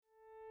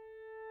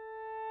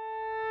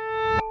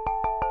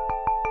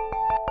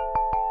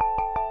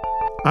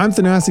I'm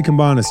Thanasi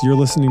Kambanis. You're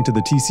listening to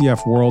the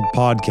TCF World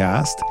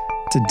Podcast.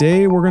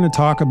 Today, we're going to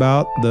talk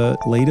about the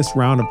latest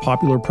round of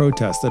popular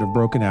protests that have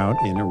broken out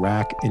in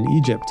Iraq and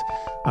Egypt.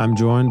 I'm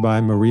joined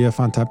by Maria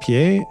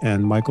Fantapié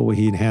and Michael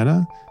Wahid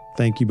Hanna.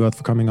 Thank you both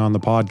for coming on the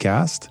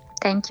podcast.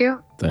 Thank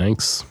you.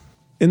 Thanks.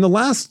 In the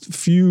last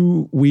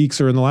few weeks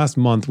or in the last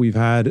month, we've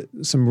had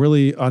some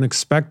really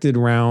unexpected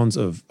rounds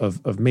of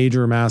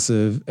major,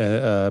 massive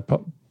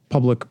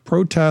public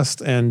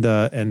protest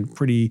and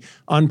pretty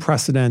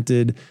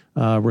unprecedented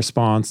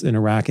response in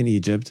Iraq and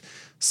Egypt.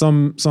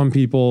 Some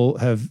people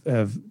have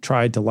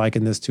tried to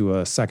liken this to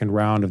a second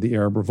round of the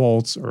Arab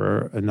revolts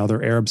or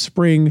another Arab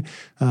Spring.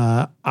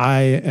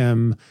 I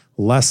am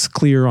less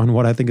clear on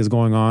what I think is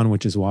going on,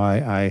 which is why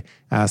I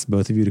asked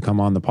both of you to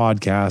come on the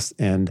podcast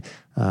and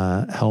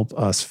help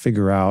us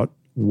figure out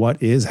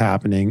what is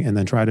happening and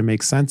then try to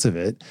make sense of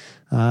it.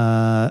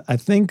 I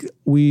think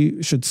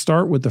we should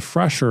start with the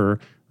fresher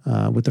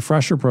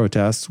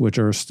protests, which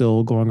are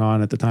still going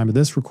on at the time of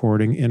this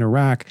recording in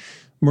Iraq.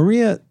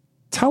 Maria,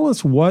 tell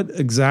us what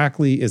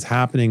exactly is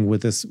happening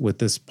with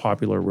this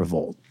popular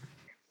revolt.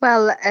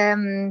 Well,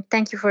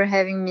 thank you for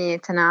having me,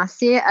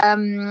 Thanasi.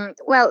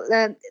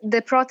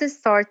 The protest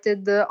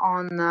started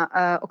on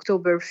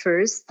October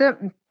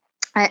 1st.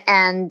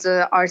 And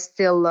are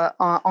still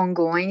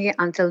ongoing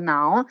until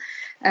now.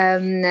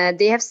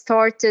 They have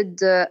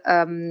started,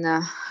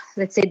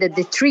 let's say that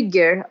the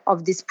trigger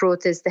of this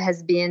protest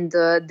has been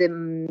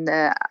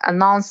the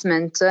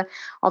announcement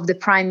of the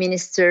Prime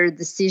Minister's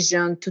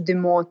decision to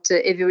demote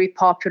a very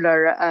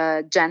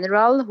popular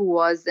general who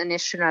was a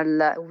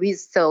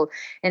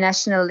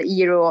national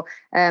hero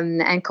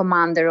and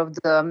commander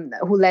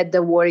who led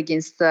the war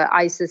against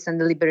ISIS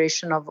and the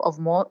liberation of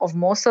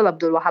Mosul,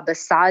 Abdul Wahab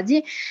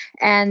al-Saadi.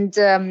 And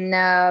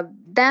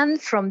then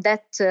from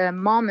that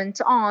moment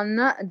on,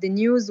 the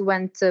news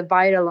went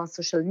viral on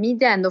social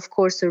media. And of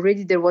course,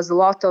 already there was a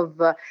lot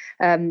of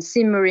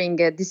simmering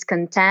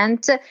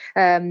discontent,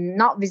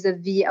 not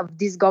vis-a-vis of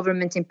this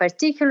government in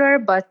particular,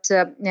 but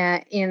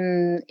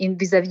in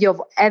vis-a-vis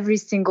of every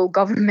single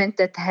government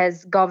that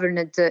has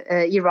governed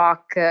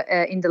Iraq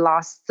in the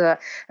last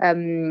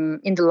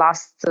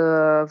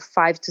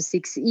 5 to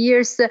 6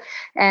 years.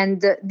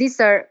 And these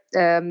are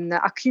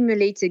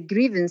accumulated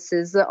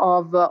grievances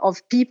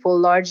of people,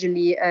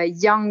 largely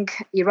young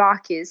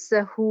Iraqis,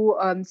 who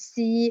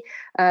see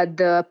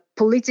the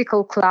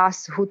political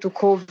class who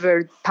took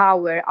over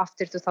power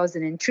after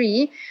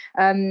 2003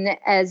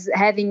 as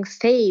having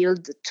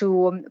failed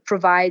to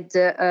provide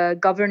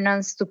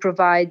governance, to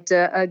provide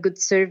good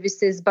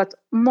services, but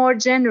more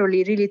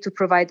generally, really to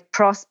provide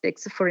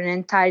prospects for an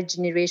entire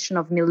generation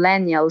of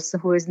millennials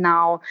who is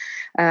now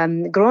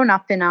grown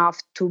up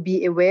enough to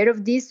be aware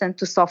of this and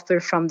to suffer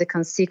from the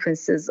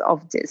consequences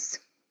of this.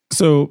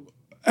 So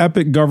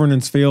epic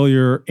governance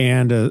failure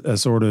and a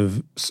sort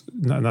of,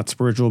 not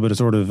spiritual, but a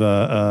sort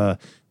of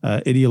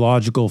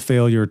ideological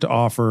failure to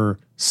offer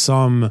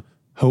some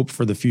hope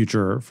for the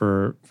future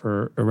for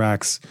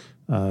Iraq's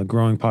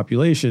growing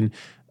population.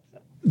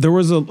 There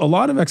was a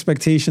lot of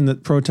expectation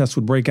that protests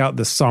would break out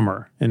this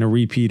summer in a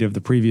repeat of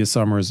the previous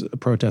summer's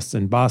protests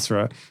in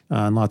Basra.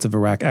 And lots of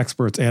Iraq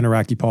experts and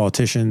Iraqi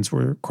politicians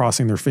were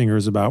crossing their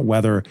fingers about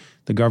whether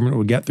the government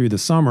would get through the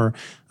summer.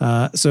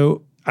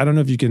 So I don't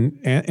know if you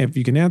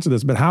can answer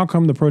this, but how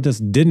come the protests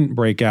didn't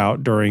break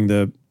out during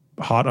the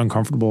hot,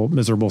 uncomfortable,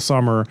 miserable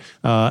summer,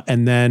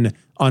 and then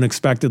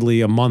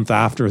unexpectedly a month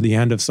after the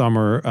end of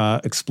summer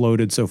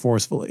exploded so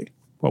forcefully?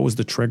 What was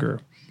the trigger?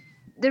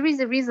 There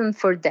is a reason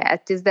for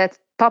that, is that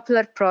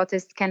popular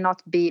protests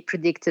cannot be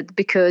predicted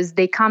because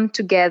they come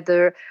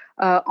together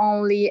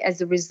only as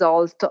a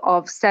result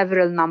of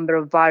several number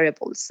of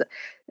variables.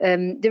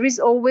 There is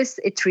always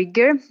a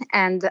trigger,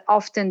 and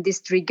often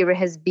this trigger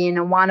has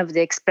been one of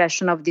the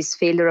expression of this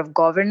failure of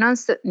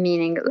governance,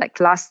 meaning like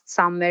last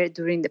summer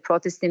during the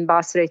protest in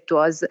Basra, it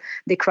was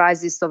the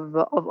crisis of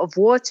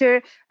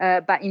water,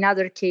 but in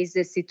other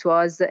cases it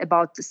was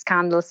about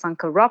scandals and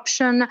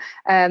corruption.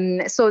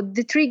 So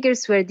the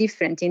triggers were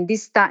different. In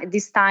this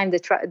time,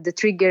 the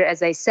trigger,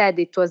 as I said,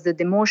 it was the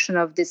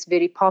demotion of this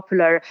very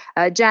popular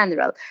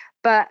general.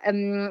 But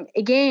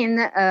again,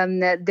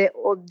 the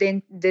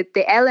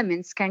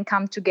elements can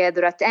come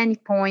together at any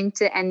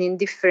point and in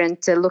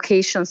different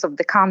locations of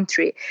the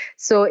country.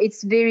 So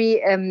it's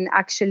very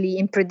actually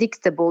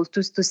unpredictable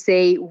to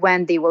say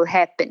when they will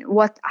happen.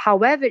 What,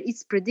 however,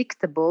 is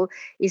predictable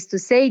is to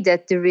say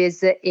that there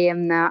is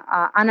an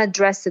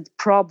unaddressed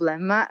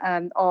problem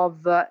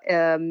of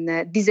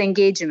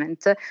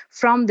disengagement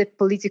from the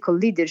political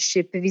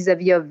leadership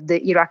vis-a-vis of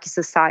the Iraqi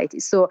society.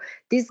 So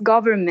this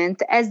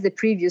government, as the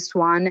previous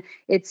one,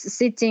 it's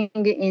sitting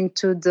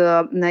into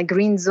the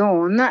green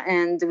zone,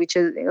 and which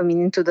is,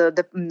 into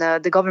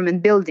the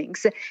government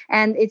buildings,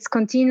 and it's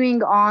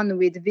continuing on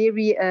with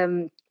very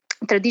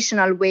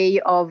traditional way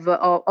of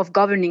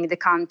governing the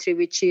country,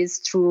 which is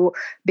through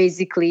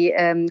basically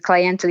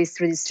clientelist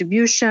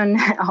redistribution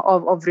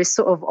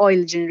of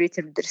oil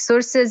generated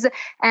resources,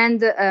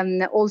 and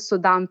also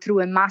done through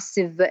a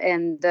massive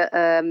and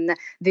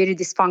very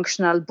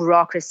dysfunctional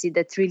bureaucracy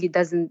that really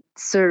doesn't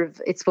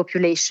serve its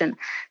population.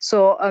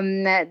 So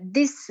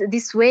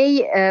this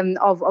way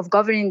of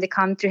governing the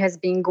country has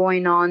been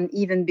going on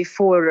even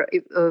before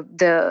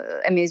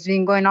it's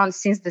been going on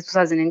since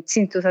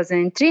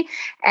 2003,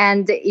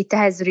 and it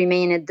has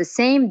remained the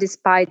same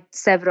despite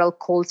several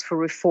calls for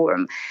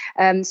reform.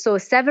 So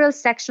several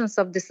sections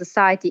of the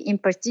society, in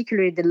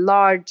particular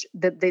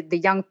the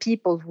young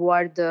people who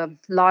are the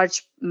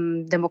large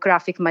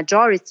demographic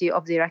majority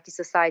of the Iraqi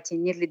society,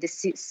 nearly the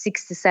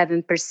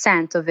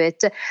 67% of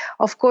it,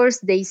 of course,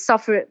 they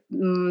suffer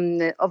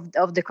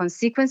of the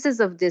consequences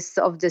of this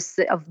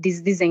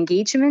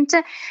disengagement,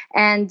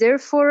 and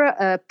therefore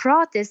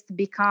protests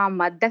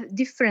become a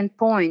different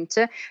point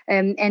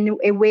and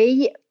a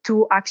way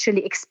to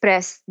actually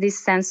express this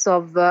sense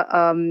of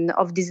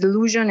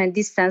disillusion and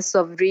this sense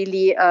of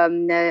really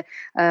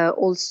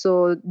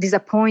also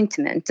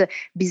disappointment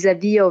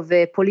vis-a-vis of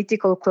a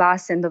political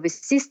class and of a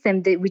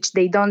system which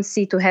they don't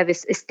see to have a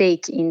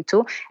stake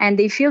into. And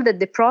they feel that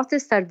the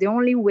protests are the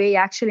only way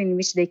actually in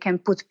which they can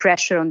put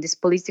pressure on this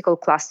political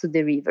class to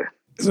the river.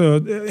 So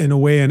in a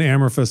way, an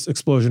amorphous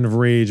explosion of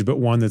rage, but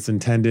one that's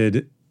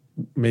intended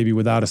maybe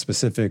without a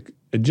specific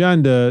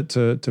agenda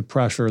to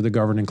pressure the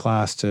governing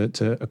class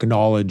to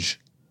acknowledge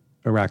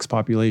Iraq's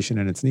population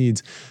and its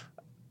needs.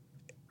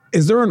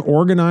 Is there an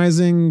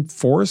organizing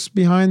force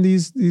behind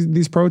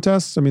these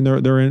protests? I mean,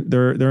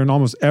 they're in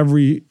almost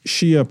every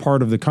Shia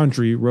part of the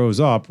country rose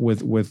up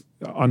with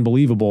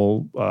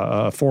unbelievable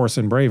force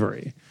and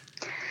bravery.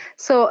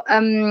 So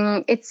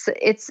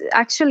it's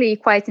actually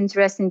quite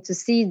interesting to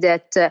see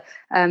that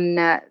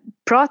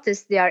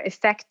protests, they are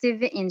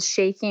effective in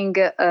shaking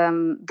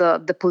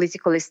the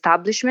political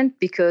establishment,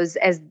 because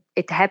as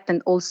it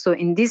happened also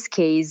in this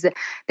case,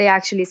 they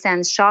actually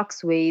send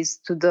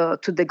shockwaves to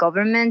the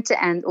government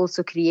and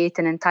also create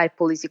an entire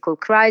political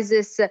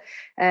crisis.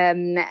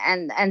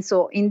 And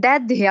so in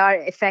that they are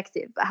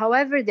effective.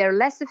 However, they're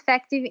less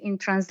effective in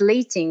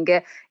translating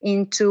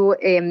into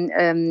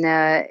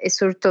a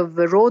sort of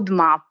a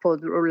roadmap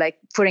or like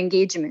for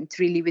engagement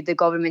really with the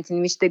government,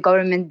 in which the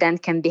government then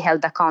can be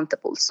held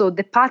accountable. So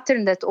the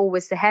pattern that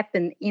always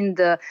happened in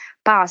the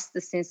past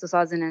since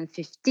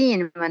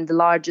 2015, when the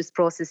largest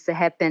protests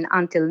happened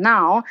until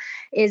now,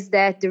 is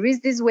that there is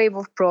this wave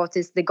of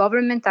protests. The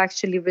government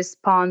actually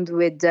respond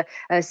with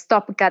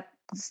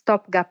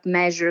stopgap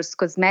measures,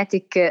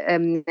 cosmetic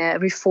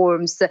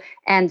reforms,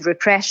 and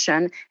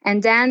repression.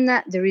 And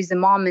then there is a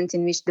moment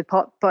in which the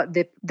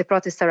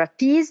protests are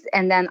appeased,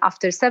 and then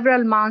after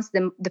several months,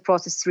 the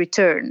protests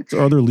return. So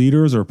are there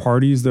leaders or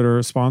parties that are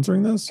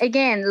sponsoring this?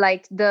 Again,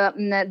 like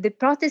the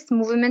protest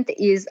movement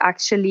is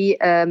actually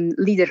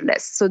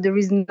leaderless. So there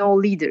is no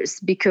leaders,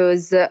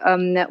 because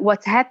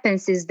what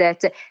happens is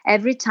that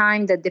every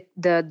time that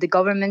the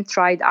government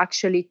tried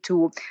actually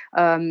to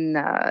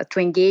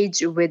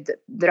engage with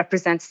the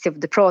representative of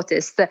the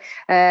protest,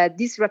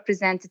 these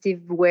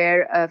representatives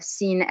were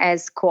seen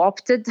as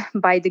co-opted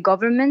by the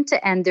government,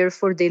 and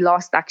therefore they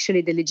lost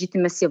actually the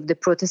legitimacy of the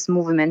protest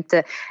movement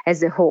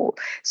as a whole.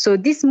 So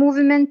this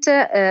movement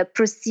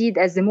proceeds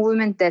as a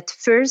movement that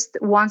first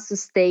wants to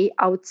stay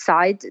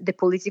outside the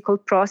political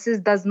process,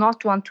 does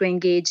not want to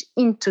engage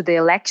into the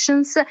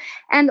elections,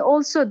 and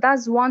also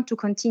does want to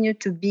continue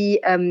to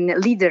be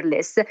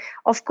leaderless.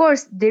 Of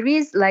course, there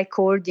is like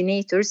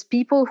coordinators,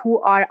 people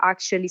who are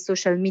actually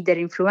social media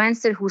influencers,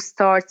 who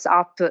starts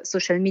up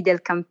social media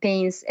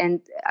campaigns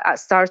and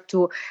start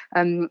to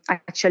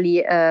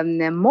actually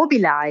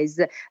mobilize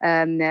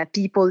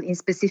people in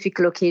specific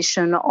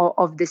location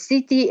of the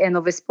city and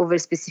over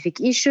specific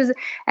issues.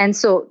 And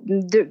so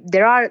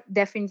there are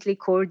definitely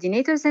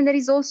coordinators, and there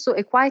is also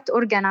a quite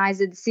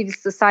organized civil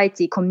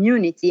society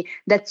community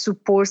that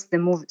supports the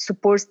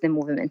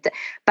movement.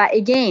 But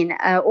again,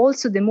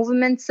 also the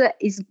movement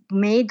is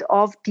made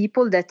of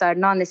people that are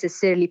not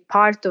necessarily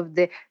part of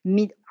the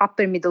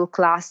upper middle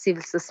class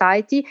civil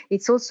society.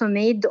 It's also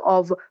made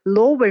of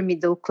lower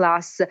middle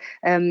class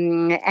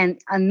and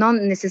not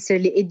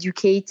necessarily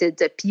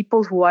educated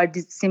people who are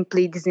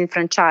simply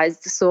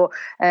disenfranchised, so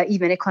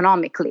even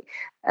economically.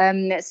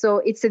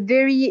 So it's a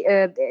very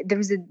there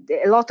is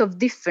a lot of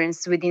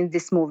difference within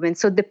this movement.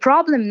 So the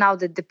problem now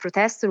that the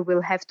protester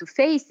will have to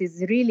face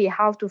is really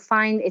how to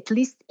find at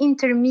least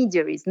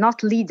intermediaries,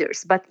 not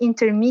leaders, but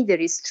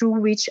intermediaries through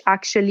which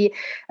actually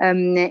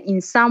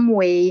in some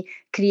way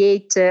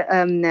create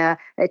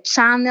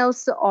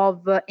channels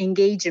of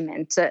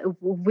engagement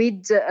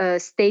with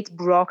state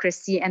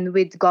bureaucracy and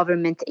with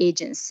government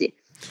agency.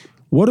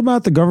 What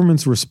about the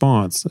government's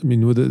response? I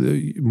mean, with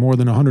more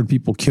than 100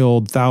 people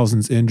killed,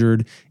 thousands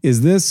injured,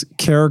 is this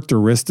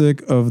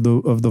characteristic of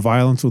the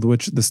violence with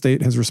which the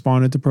state has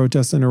responded to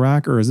protests in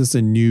Iraq, or is this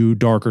a new,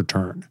 darker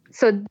turn?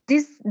 So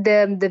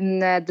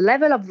the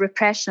level of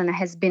repression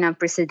has been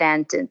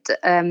unprecedented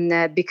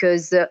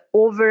because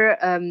over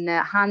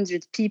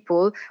 100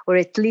 people, or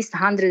at least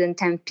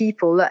 110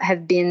 people,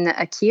 have been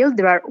killed.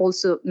 There are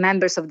also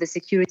members of the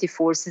security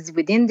forces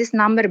within this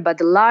number, but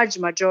the large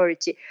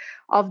majority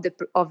of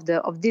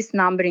this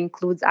number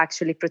includes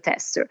actually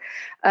protesters.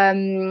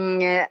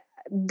 The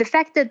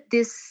fact that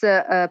these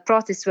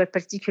protests were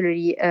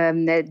particularly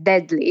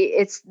deadly,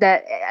 it's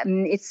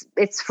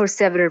for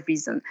several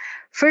reasons.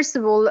 First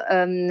of all,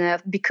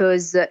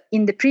 because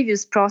in the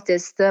previous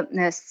protest,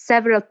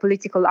 several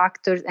political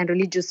actors and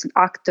religious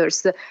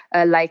actors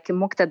like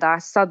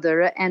Muqtada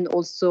Sadr and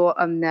also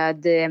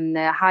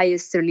the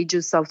highest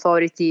religious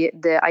authority,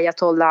 the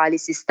Ayatollah Ali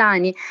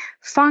Sistani,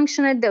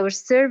 functioned or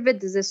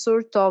served as a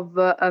sort of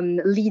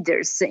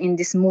leaders in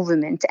this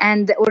movement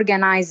and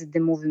organized the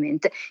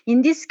movement.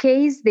 In this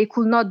case, they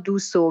could not do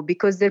so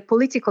because their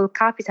political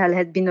capital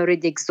had been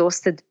already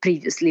exhausted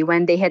previously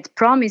when they had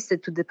promised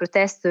to the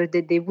protesters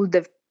that they would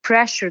have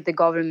pressured the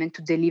government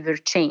to deliver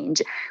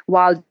change,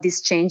 while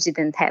this change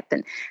didn't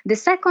happen. The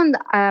second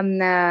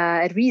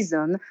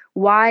reason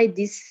why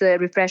this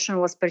repression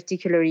was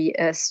particularly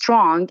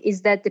strong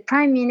is that the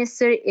prime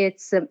minister,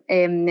 it's a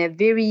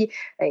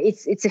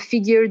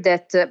figure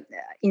that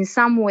in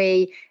some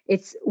way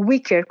it's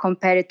weaker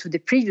compared to the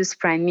previous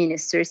prime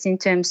ministers in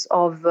terms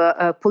of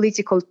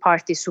political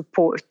party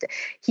support.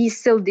 He's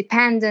still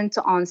dependent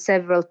on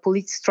several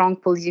strong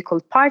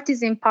political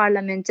parties in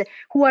parliament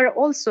who are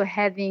also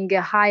having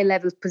a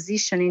high-level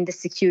position in the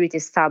security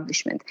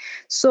establishment.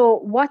 So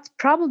what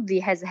probably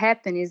has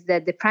happened is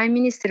that the prime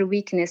minister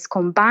weakness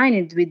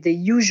combined with the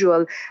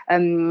usual,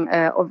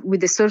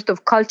 with the sort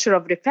of culture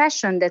of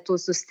repression that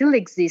also still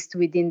exists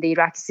within the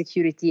Iraqi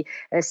security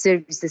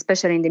service,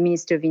 especially in the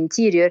Ministry of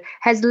Interior,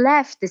 has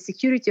left the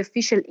security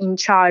official in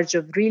charge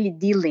of really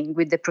dealing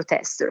with the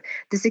protester.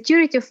 The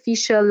security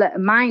official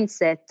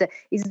mindset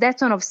is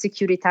that one of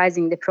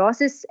securitizing the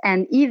process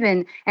and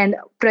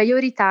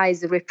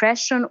prioritize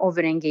repression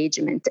over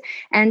engagement.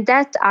 And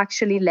that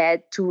actually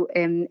led to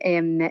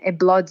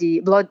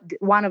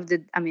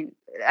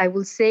I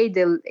will say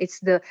it's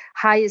the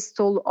highest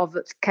toll of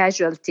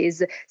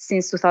casualties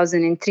since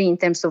 2003 in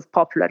terms of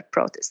popular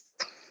protests.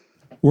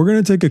 We're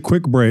going to take a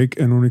quick break,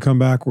 and when we come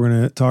back, we're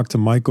going to talk to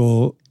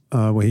Michael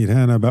Wahid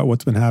Hanna about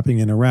what's been happening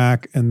in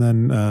Iraq, and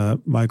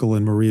then Michael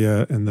and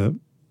Maria in the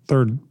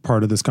third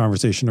part of this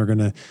conversation are going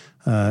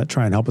to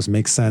try and help us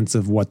make sense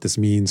of what this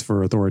means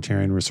for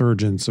authoritarian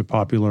resurgence or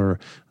popular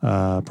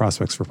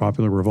prospects for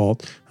popular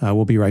revolt.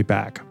 We'll be right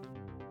back.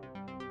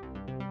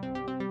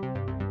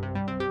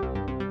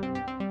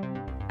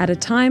 At a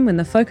time when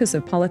the focus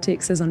of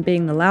politics is on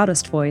being the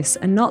loudest voice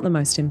and not the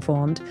most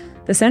informed,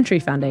 the Century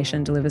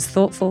Foundation delivers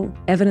thoughtful,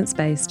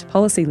 evidence-based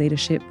policy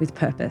leadership with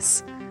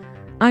purpose.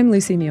 I'm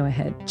Lucy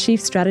Muirhead,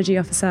 Chief Strategy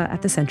Officer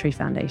at the Century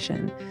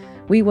Foundation.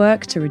 We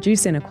work to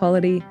reduce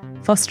inequality,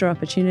 foster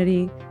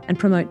opportunity, and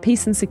promote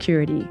peace and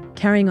security,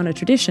 carrying on a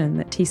tradition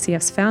that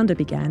TCF's founder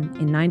began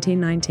in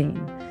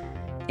 1919.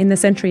 In the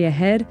century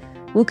ahead,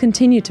 we'll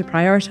continue to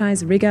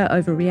prioritise rigour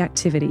over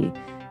reactivity,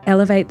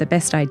 elevate the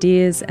best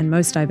ideas and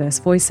most diverse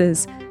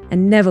voices,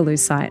 and never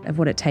lose sight of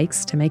what it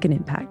takes to make an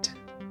impact.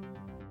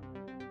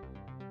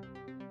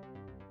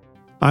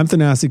 I'm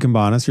Thanasi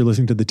Cambanis. You're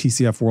listening to the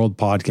TCF World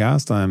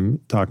podcast. I'm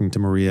talking to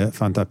Maria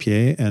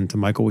Fantapié and to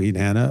Michael Wahid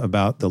Hanna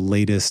about the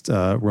latest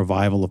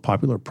revival of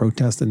popular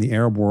protest in the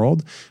Arab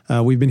world.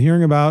 We've been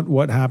hearing about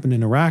what happened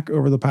in Iraq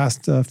over the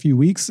past few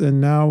weeks,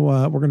 and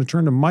now we're going to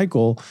turn to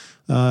Michael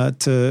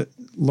to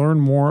learn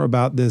more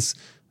about this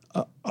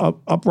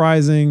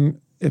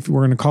uprising, if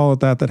we're going to call it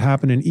that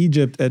happened in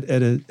Egypt at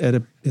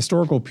a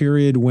historical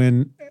period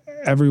when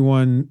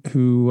everyone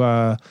who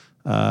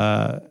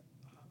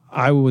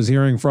I was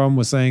hearing from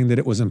was saying that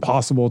it was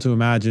impossible to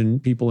imagine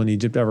people in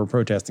Egypt ever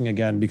protesting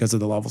again because of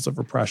the levels of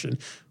repression.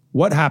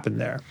 What happened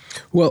there?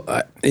 Well,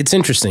 it's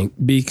interesting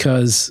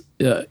because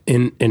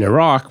in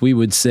Iraq, we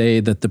would say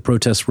that the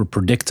protests were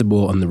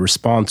predictable and the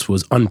response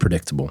was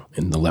unpredictable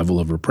in the level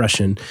of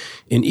repression.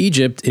 In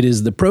Egypt, it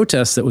is the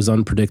protest that was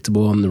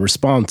unpredictable and the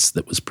response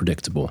that was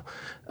predictable.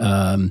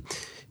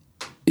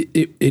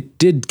 It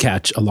did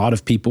catch a lot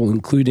of people,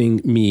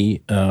 including me,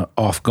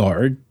 off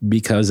guard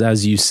because,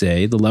 as you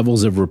say, the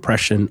levels of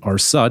repression are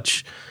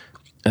such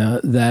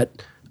that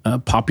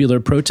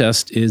popular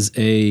protest is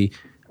a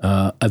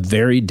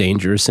very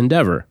dangerous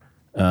endeavor.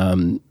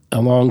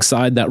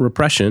 Alongside that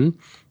repression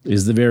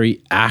is the very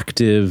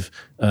active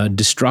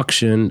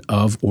destruction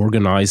of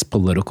organized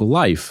political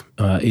life.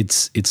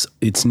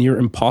 It's near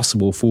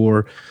impossible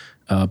for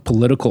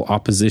political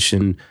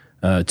opposition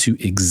to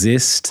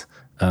exist,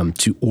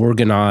 to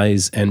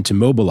organize, and to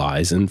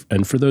mobilize.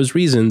 And for those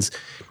reasons,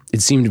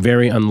 it seemed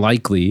very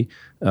unlikely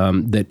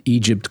that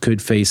Egypt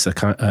could face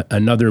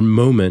another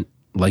moment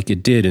like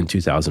it did in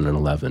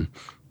 2011.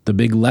 The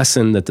big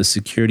lesson that the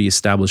security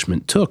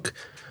establishment took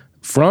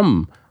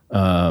from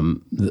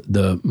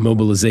the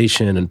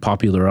mobilization and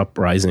popular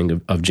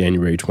uprising of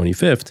January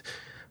 25th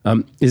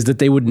is that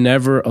they would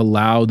never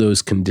allow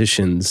those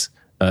conditions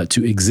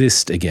to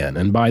exist again.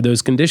 And by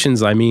those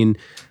conditions, I mean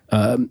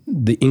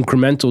the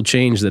incremental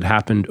change that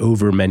happened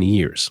over many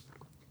years,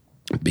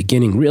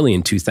 beginning really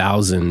in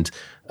 2000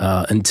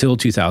 until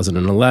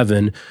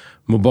 2011.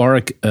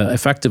 Mubarak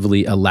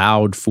effectively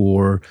allowed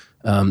for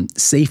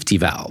safety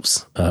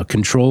valves,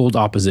 controlled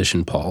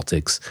opposition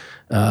politics.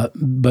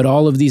 But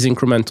all of these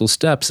incremental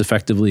steps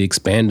effectively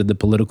expanded the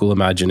political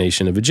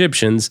imagination of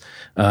Egyptians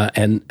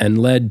and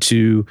led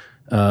to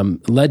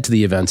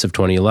the events of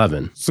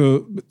 2011.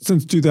 So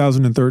since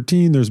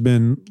 2013, there's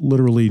been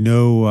literally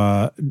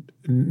no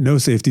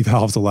safety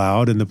valves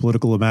allowed, and the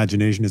political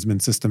imagination has been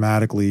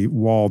systematically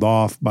walled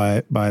off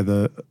by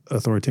the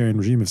authoritarian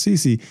regime of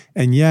Sisi.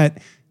 And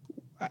yet,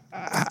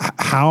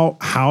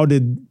 how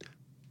did...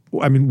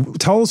 I mean,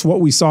 tell us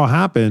what we saw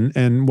happen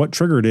and what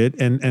triggered it,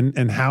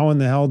 and how in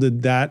the hell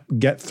did that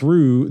get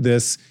through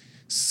this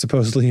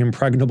supposedly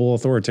impregnable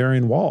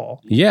authoritarian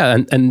wall? Yeah,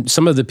 and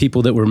some of the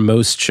people that were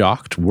most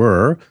shocked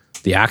were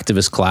the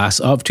activist class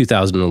of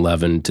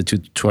 2011 to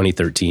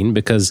 2013,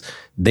 because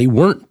they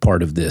weren't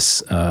part of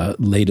this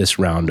latest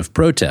round of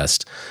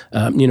protest.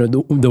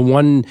 The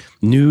one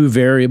new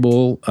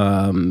variable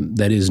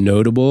that is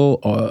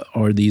notable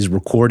are these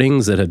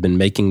recordings that have been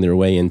making their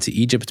way into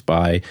Egypt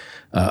by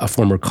a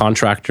former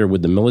contractor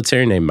with the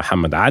military named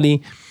Muhammad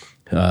Ali.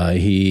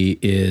 He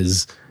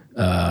is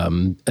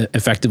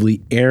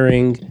effectively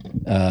airing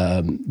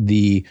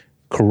the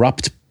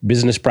corrupt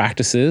business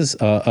practices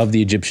of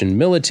the Egyptian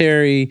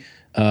military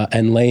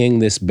and laying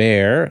this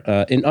bare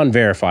in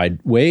unverified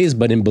ways,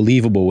 but in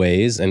believable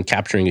ways, and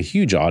capturing a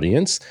huge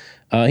audience.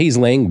 He's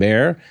laying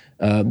bare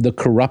the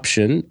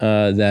corruption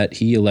that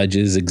he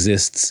alleges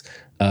exists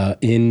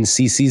in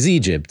Sisi's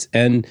Egypt.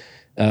 And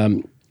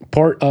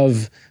part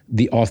of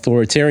the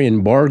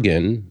authoritarian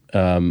bargain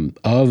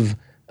of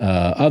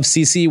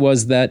Sisi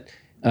was that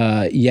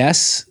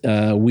yes,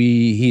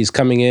 he's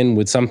coming in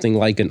with something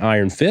like an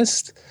iron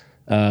fist.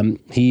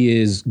 He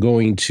is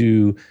going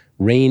to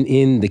rein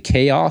in the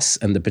chaos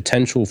and the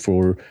potential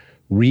for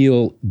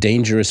real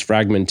dangerous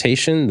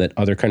fragmentation that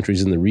other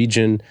countries in the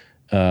region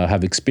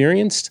have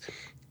experienced,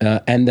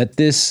 and that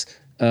this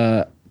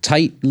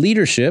tight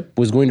leadership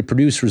was going to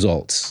produce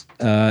results.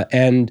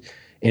 And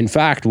in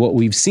fact, what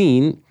we've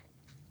seen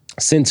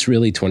since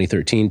really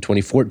 2013,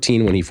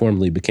 2014, when he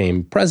formally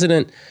became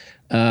president,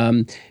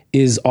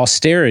 is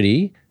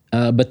austerity,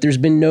 but there's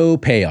been no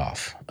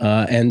payoff.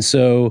 And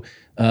so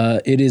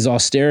it is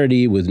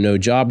austerity with no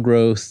job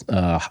growth.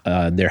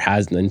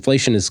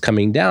 Inflation is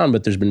coming down,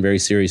 but there's been very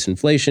serious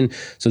inflation.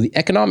 So the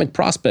economic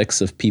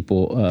prospects of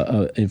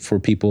for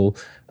people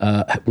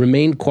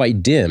remain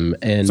quite dim.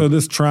 And so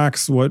this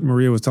tracks what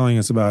Maria was telling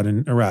us about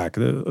in Iraq,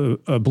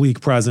 a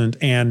bleak present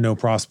and no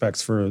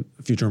prospects for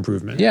future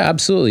improvement. Yeah,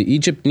 absolutely.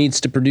 Egypt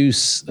needs to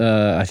produce,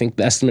 I think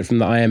the estimate from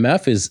the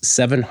IMF is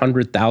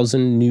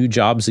 700,000 new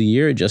jobs a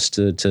year just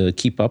to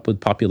keep up with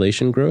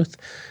population growth.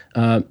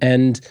 There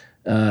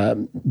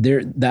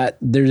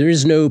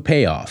is no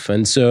payoff.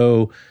 And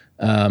so,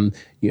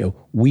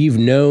 we've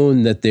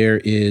known that there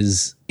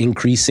is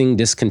increasing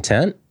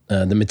discontent.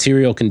 The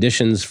material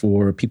conditions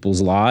for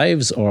people's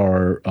lives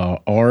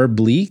are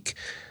bleak.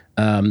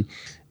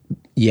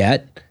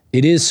 Yet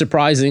it is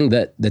surprising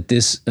that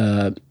this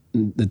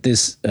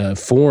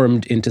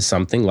formed into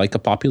something like a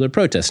popular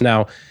protest.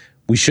 Now,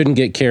 we shouldn't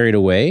get carried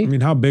away. I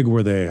mean, how big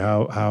were they?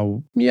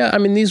 How? Yeah, I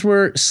mean, these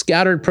were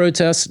scattered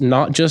protests,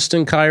 not just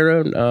in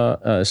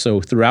Cairo,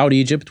 so throughout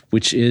Egypt,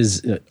 which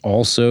is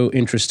also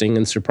interesting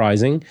and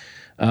surprising.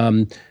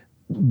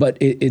 But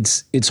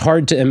it's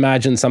hard to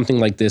imagine something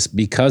like this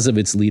because of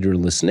its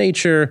leaderless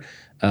nature,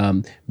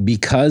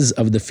 because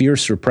of the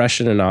fierce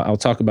repression, and I'll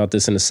talk about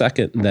this in a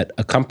second, that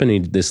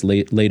accompanied this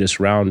latest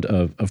round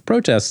of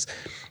protests.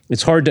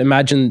 It's hard to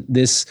imagine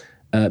this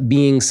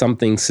being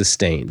something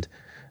sustained.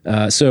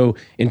 So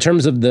in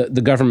terms of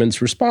the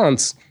government's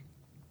response,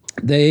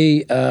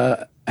 they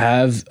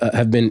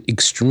have been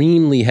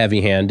extremely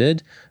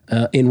heavy-handed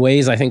in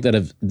ways I think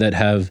that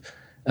have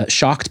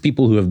shocked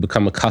people who have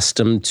become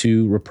accustomed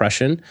to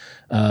repression.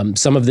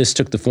 Some of this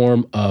took the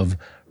form of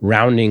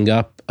rounding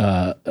up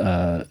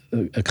a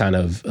kind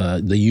of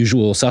the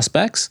usual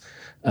suspects.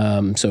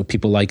 So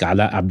people like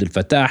Ala Abdel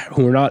Fattah,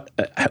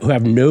 who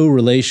have no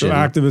relation. So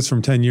activists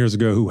from 10 years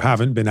ago who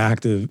haven't been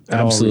active at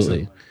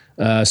Absolutely.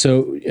 all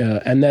recently.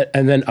 And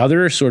then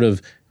other sort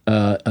of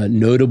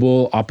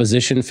notable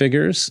opposition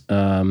figures,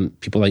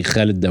 people like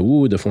Khaled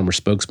Dawood, the former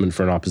spokesman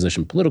for an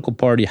opposition political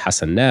party,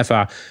 Hassan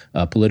Nafa,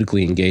 a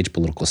politically engaged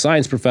political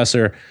science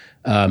professor,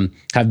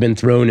 have been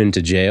thrown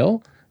into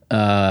jail.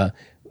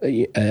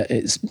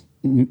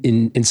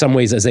 In some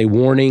ways as a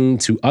warning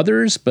to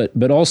others,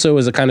 but also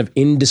as a kind of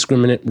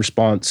indiscriminate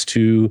response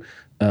to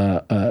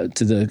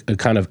the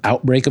kind of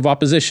outbreak of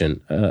opposition,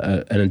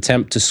 an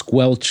attempt to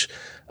squelch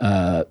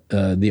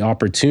the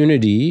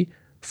opportunity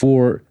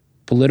for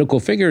political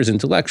figures,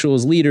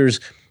 intellectuals,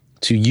 leaders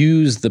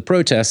use the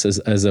protests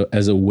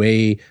as a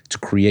way to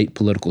create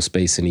political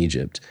space in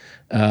Egypt.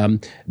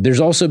 There's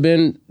also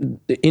been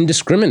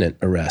indiscriminate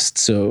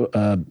arrests. So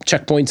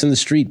checkpoints in the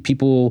street,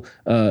 people,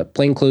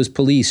 plainclothes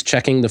police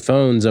checking the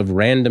phones of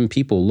random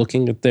people,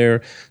 looking at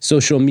their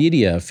social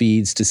media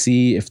feeds to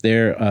see if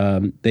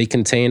they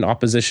contain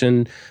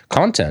opposition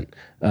content.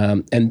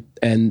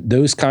 And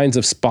those kinds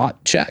of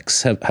spot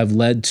checks have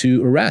led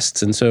to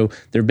arrests. And so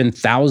there have been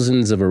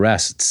thousands of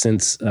arrests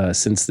since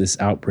this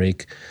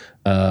outbreak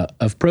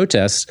of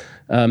protests.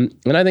 And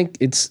I think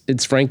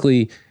it's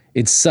frankly,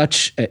 it's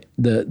such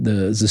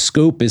the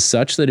scope is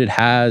such that it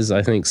has,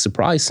 I think,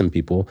 surprised some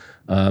people.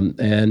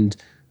 And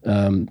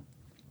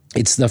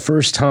it's the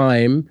first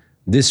time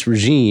this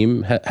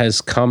regime has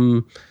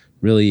come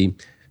really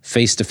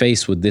face to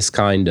face with this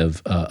kind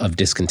of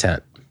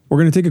discontent. We're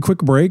going to take a quick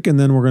break, and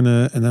then we're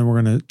going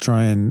to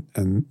try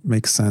and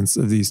make sense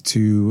of these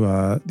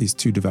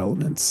two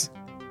developments.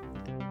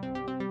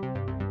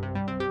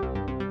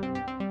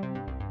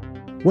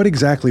 What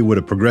exactly would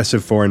a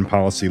progressive foreign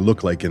policy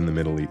look like in the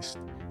Middle East?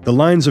 The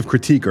lines of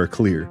critique are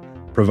clear.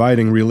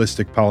 Providing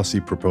realistic policy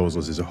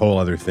proposals is a whole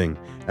other thing,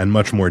 and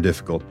much more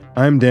difficult.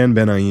 I'm Dan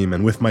Benaim,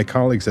 and with my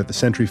colleagues at the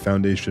Century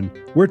Foundation,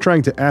 we're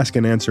trying to ask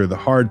and answer the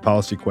hard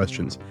policy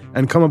questions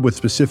and come up with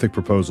specific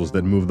proposals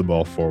that move the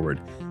ball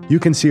forward. You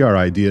can see our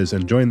ideas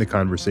and join the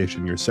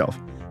conversation yourself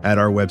at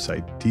our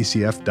website,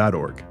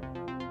 tcf.org.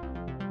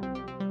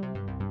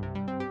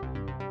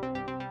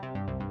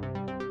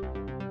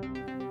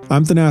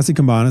 I'm Thanasi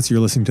Cambanis.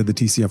 You're listening to the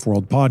TCF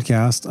World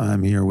Podcast.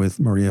 I'm here with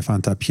Maria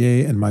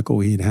Fantapié and Michael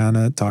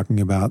Wahid-Hanna talking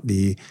about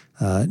the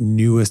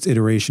newest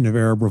iteration of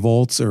Arab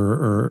revolts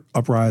or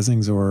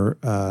uprisings or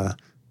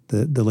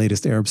the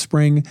latest Arab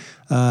Spring.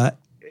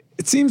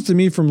 It seems to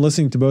me from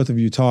listening to both of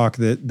you talk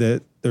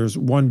that there's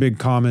one big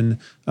common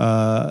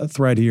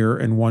thread here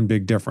and one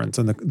big difference.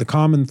 And the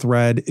common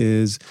thread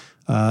is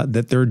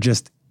that there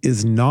just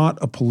is not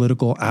a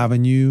political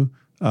avenue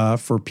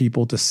for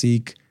people to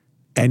seek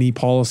any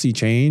policy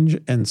change.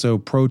 And so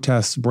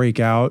protests break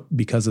out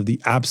because of the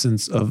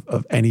absence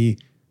of any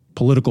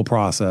political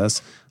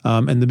process.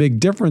 And the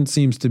big difference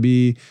seems to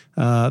be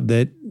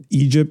that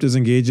Egypt is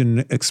engaged in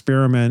an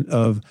experiment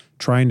of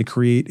trying to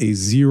create a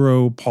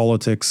zero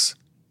politics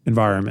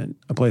environment,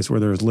 a place where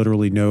there's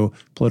literally no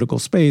political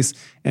space.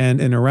 And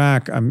in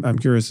Iraq, I'm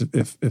curious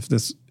if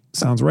this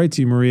sounds right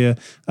to you, Maria,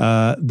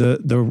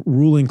 the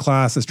ruling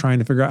class is trying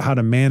to figure out how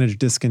to manage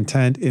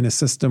discontent in a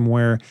system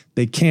where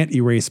they can't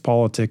erase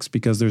politics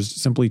because there's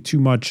simply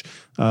too much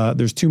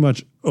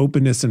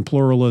openness and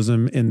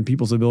pluralism in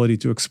people's ability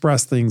to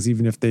express things,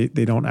 even if they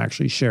don't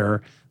actually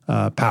share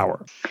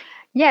power.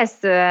 Yes,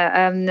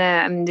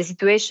 the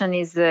situation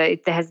is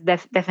it has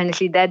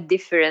definitely that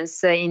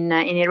difference. In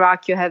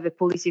Iraq, you have a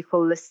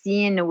political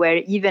scene where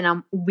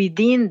even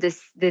within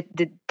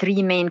the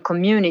three main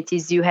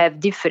communities, you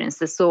have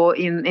differences. So,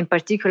 in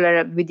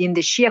particular, within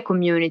the Shia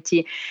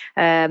community,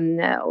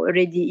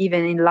 already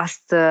even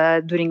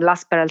during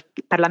last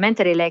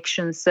parliamentary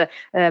elections, the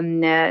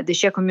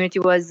Shia community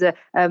was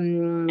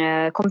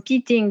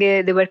competing.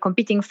 There were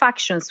competing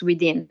factions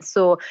within.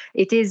 So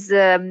it is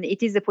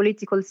a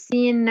political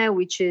scene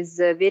which is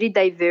very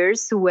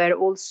diverse, where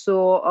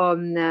also,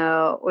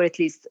 or at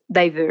least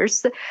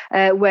diverse,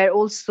 where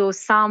also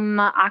some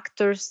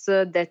actors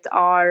that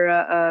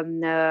are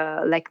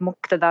like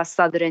Muqtada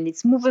Sadr and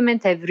its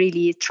movement have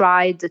really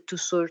tried to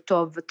sort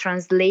of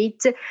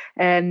translate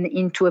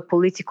into a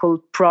political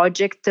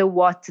project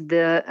what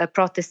the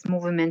protest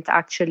movement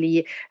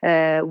actually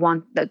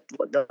want,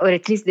 or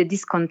at least the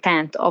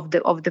discontent of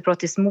the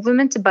protest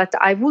movement. But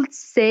I would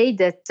say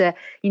that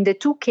in the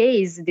two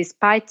cases,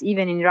 despite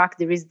even in Iraq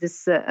there is this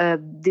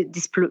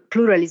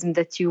pluralism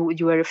that you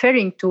were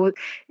referring to,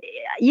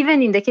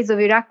 even in the case of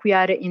Iraq, we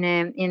are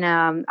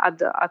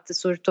at the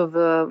sort of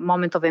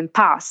moment of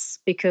impasse,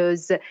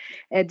 because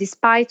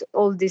despite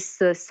all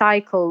this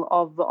cycle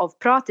of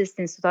protests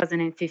in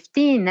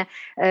 2015,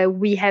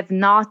 we have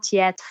not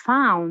yet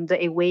found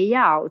a way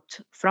out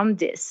from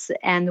this.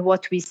 And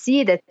what we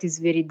see that is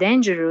very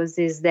dangerous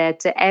is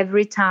that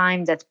every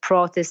time that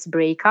protests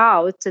break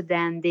out,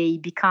 then they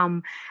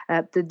become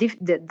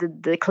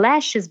the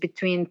clashes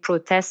between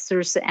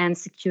protesters and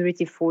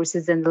security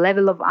forces, and the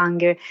level of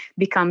anger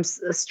becomes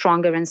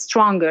stronger and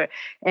stronger,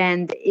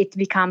 and it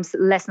becomes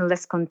less and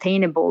less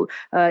containable,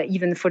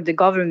 even for the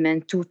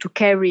government to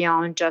carry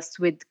on just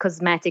with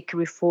cosmetic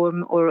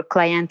reform or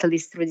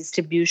clientelist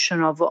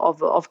redistribution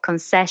of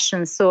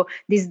concessions. So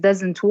this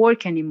doesn't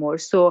work anymore.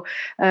 So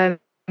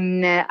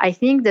I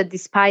think that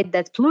despite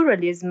that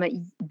pluralism,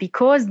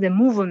 because the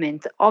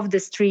movement of the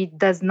street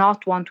does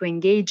not want to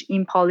engage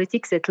in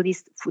politics, at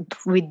least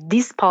with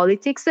this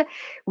politics,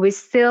 we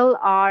still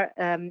are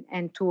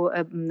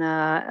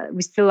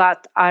we still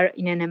are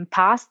in an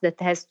impasse that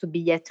has to be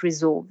yet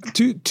resolved.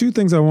 Two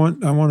things I want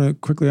to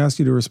quickly ask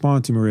you to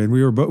respond to, Maria. And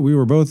we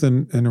were both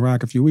in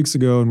Iraq a few weeks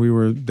ago, and we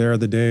were there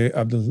the day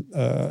Abdul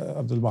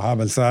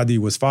Wahab al-Saadi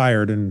was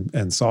fired,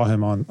 and saw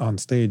him on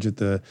stage at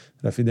the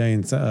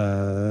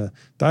Rafidain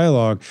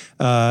dialogue.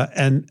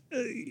 And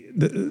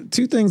the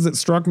two things that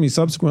struck me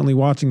subsequently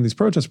watching these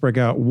protests break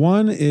out.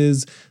 One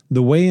is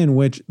the way in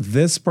which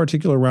this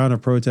particular round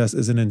of protests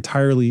is an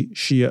entirely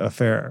Shia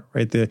affair,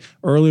 right? The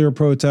earlier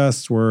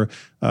protests were,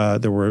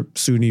 there were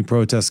Sunni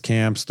protest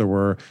camps, there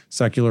were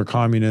secular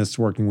communists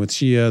working with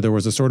Shia. There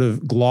was a sort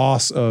of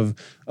gloss of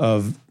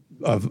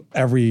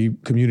every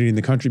community in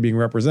the country being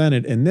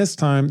represented. And this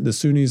time, the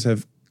Sunnis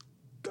have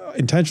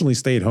intentionally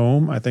stayed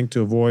home, I think,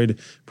 to avoid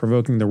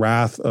provoking the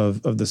wrath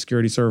of the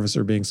security service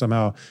or being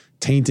somehow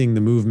tainting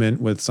the movement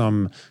with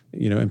some,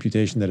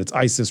 imputation that it's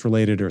ISIS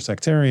related or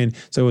sectarian.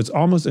 So it's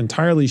almost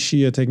entirely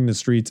Shia taking the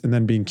streets and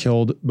then being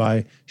killed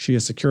by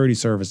Shia security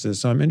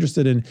services. So I'm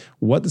interested in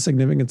what the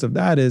significance of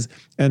that is.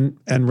 And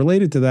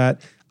related to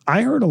that,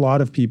 I heard a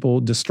lot of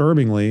people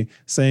disturbingly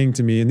saying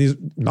to me, and these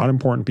not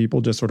important people,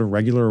 just sort of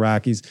regular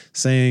Iraqis,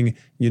 saying,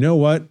 you know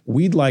what,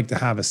 we'd like to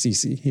have a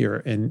Sisi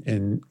here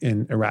in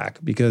Iraq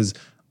because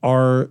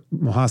our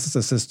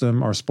muhassasa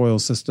system, our spoil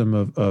system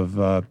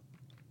of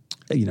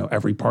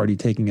every party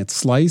taking its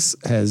slice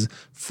has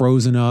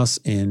frozen us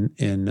in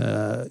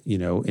a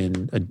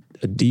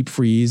deep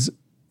freeze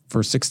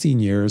for 16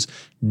 years.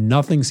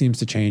 Nothing seems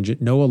to change it.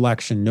 No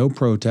election, no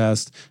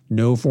protest,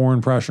 no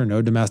foreign pressure,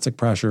 no domestic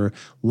pressure.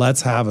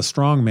 Let's have a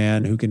strong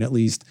man who can at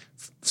least,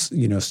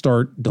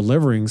 start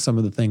delivering some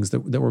of the things that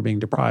we're being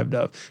deprived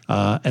of.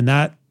 And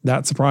that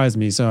surprised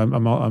me. So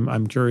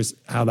I'm curious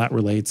how that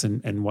relates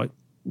and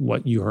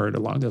what you heard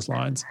along those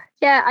lines.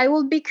 Yeah, I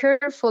will be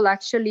careful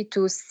actually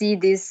to see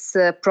this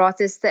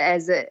protest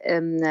as a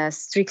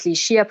strictly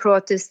Shia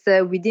protest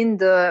within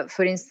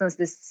for instance,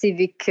 the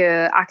civic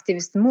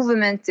activist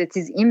movement. It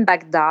is in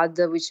Baghdad,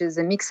 which is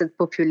a mixed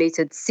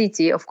populated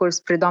city, of course,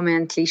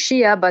 predominantly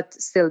Shia, but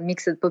still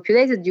mixed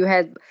populated. You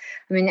had,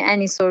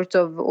 any sort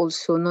of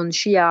also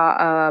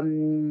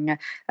non-Shia.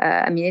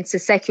 It's a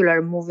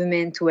secular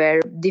movement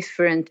where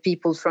different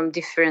people from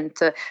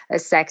different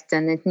sect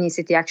and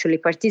ethnicity actually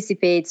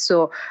participate.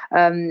 So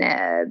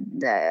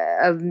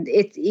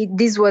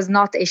this was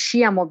not a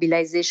Shia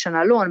mobilization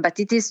alone, but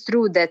it is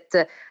true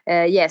that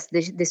yes,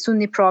 the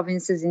Sunni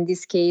provinces in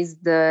this case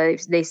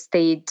they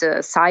stayed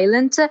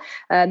silent,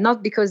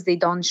 not because they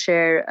don't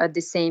share the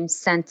same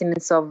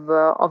sentiments of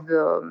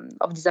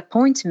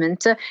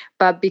disappointment,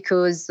 but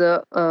because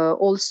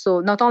also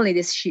not only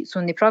the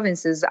Sunni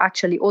provinces,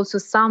 actually also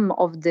some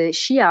of the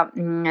Shia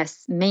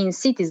main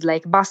cities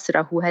like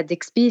Basra, who had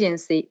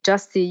experienced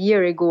just a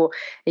year ago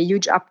a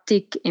huge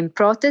uptick in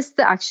protest.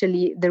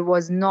 Actually, there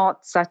was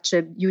not such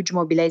a huge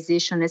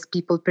mobilization as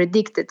people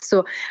predicted.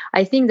 So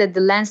I think that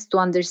the lens to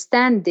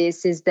understand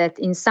this is that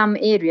in some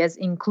areas,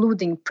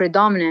 including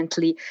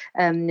predominantly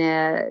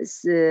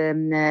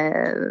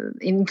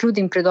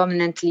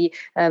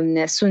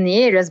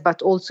Sunni areas,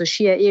 but also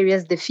Shia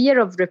areas, the fear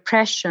of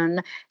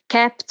repression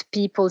kept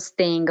people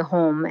staying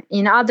home.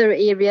 In other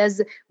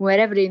areas,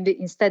 wherever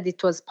instead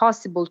it was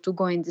possible to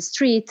go in the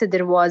street,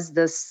 there was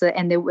this,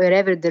 and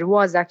wherever there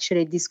was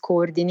actually this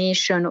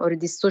coordination or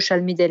this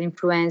social media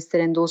influencer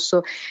and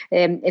also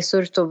a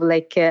sort of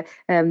like a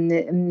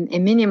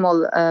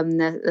minimal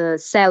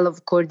cell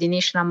of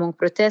coordination among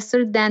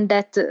protesters, then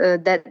that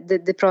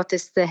the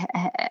protests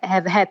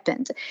have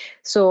happened.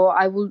 So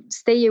I will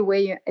stay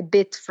away a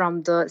bit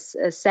from the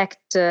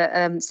sect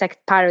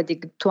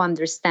paradigm to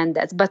understand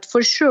that. But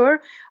for sure,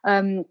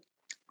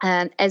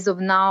 and as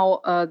of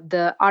now,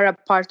 the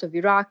Arab part of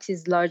Iraq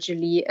is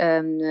largely,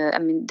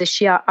 the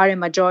Shia are a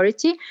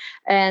majority.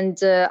 And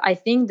I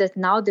think that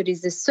now there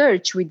is a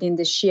search within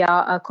the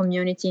Shia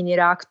community in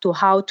Iraq to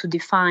how to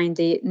define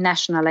the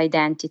national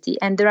identity.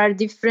 And there are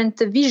different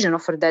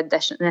visions for that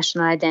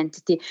national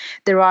identity.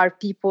 There are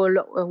people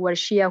who are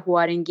Shia who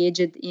are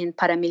engaged in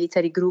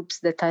paramilitary groups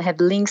that have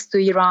links to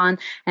Iran,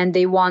 and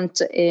they want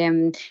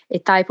a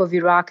type of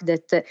Iraq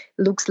that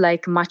looks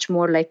like much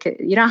more like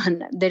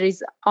Iran. There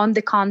is, on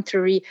the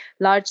contrary,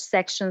 large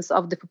sections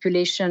of the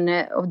population,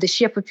 of the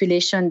Shia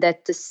population,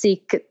 that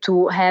seek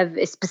to have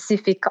a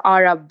specific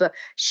Arab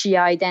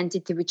Shia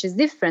identity, which is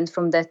different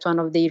from that one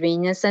of the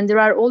Iranians. And there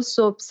are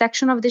also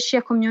sections of the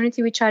Shia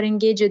community which are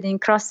engaged in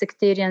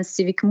cross-sectarian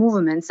civic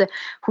movements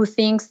who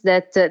thinks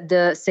that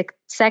the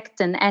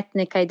sect and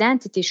ethnic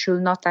identity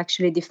should not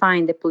actually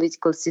define the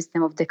political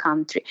system of the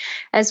country.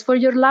 As for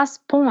your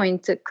last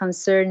point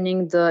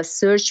concerning the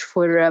search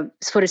for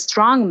a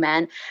strong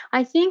man,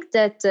 I think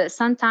that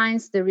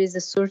sometimes there is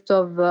a sort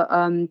of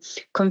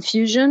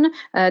confusion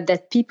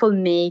that people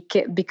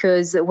make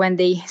because when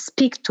they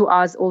speak to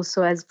us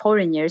also as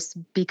foreigners,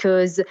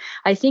 because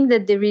I think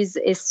that there is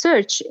a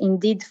search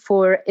indeed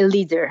for a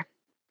leader.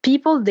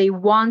 People, they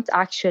want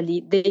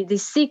actually, they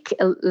seek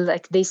a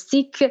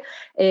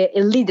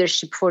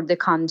leadership for the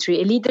country,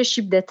 a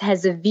leadership that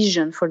has a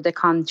vision for the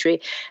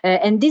country.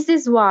 And this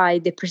is why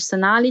the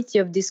personality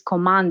of this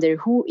commander,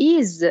 who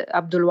is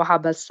Abdul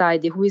Wahab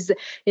al-Saidi, who is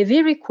a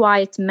very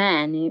quiet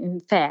man,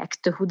 in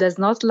fact, who does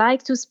not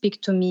like to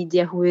speak to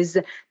media, who is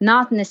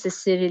not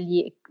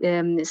necessarily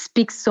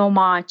speaks so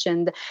much,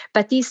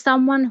 but he's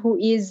someone who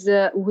is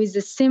a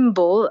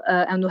symbol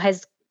and who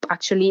has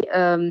actually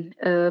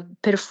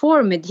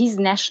performed his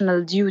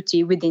national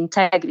duty with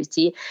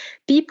integrity,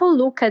 people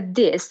look at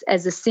this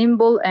as a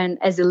symbol and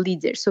as a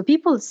leader. So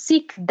people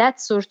seek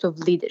that sort of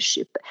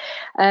leadership.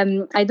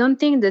 I don't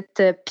think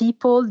that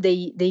people,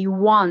 they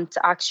want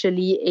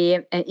actually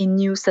a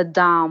new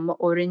Saddam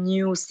or a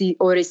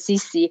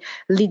Sisi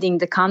leading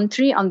the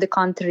country. On the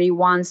contrary,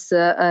 once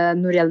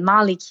Nouri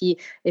al-Maliki,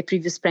 a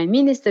previous prime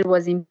minister,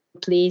 was in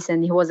place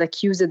and he was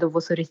accused of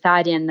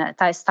authoritarian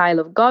style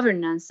of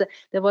governance,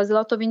 there was a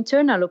lot of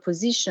internal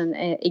opposition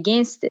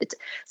against it.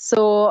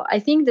 So I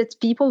think that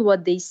people,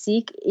 what they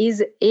seek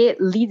is a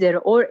leader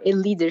or a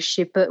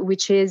leadership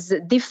which is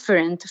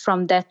different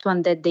from that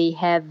one that they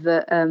have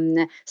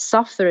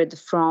suffered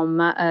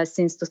from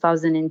since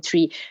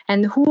 2003,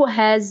 and who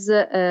has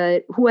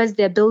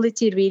the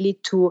ability really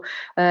to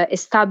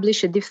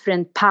establish a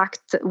different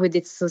pact with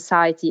its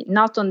society,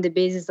 not on the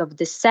basis of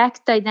the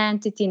sect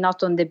identity,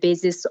 not on the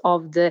basis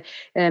of the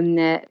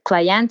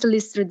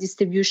clientelist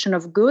redistribution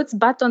of goods,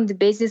 but on the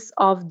basis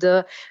of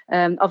the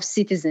of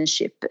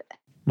citizenship.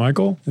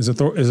 Michael, is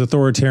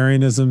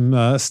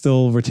authoritarianism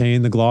still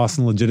retain the gloss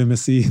and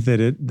legitimacy that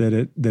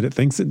it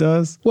thinks it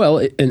does? Well,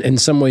 in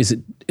some ways,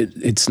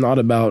 it's not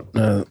about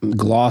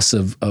gloss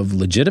of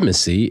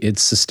legitimacy;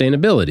 it's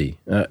sustainability.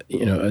 I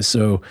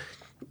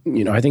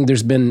think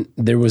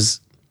there was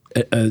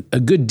a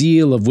good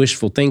deal of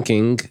wishful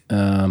thinking.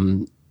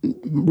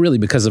 Really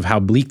because of how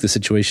bleak the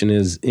situation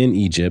is in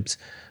Egypt,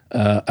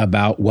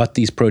 about what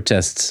these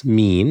protests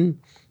mean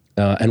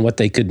and what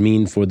they could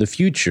mean for the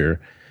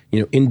future.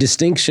 In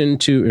distinction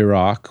to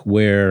Iraq,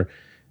 where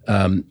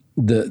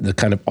the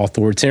kind of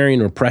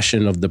authoritarian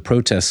repression of the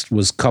protests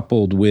was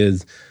coupled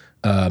with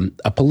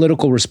a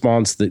political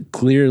response that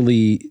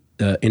clearly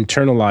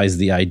internalized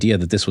the idea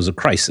that this was a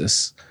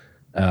crisis.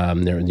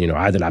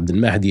 Adel Abdel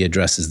Mahdi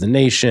addresses the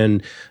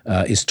nation,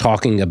 is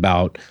talking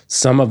about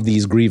some of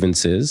these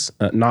grievances,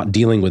 not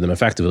dealing with them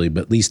effectively,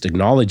 but at least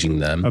acknowledging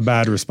them. A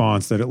bad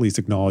response that at least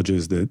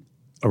acknowledges that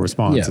a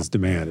response is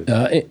demanded.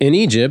 In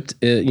Egypt,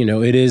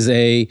 it is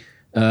a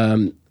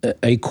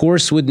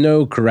course with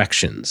no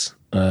corrections.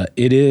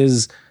 It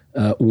is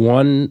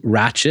one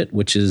ratchet,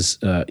 which is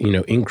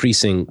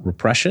increasing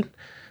repression.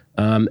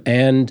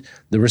 And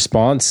the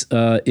response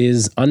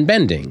is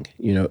unbending.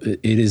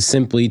 It is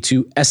simply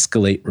to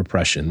escalate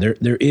repression.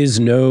 There is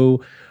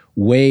no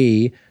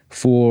way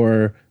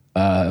for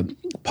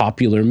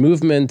popular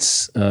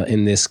movements,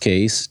 in this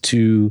case,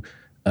 to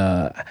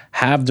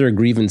have their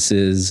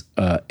grievances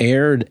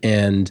aired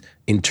and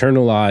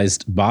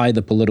internalized by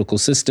the political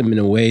system in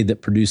a way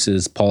that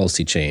produces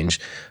policy change.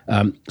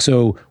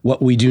 So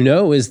what we do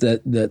know is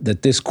that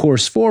this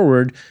course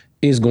forward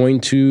is going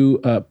to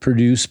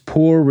produce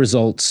poor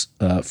results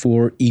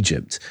for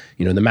Egypt.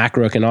 The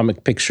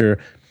macroeconomic picture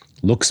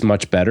looks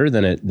much better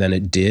than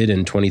it did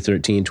in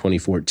 2013,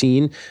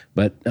 2014.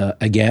 But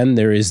again,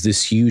 there is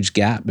this huge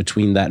gap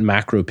between that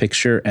macro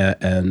picture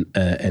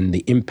and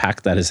the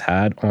impact that has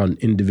had on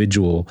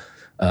individual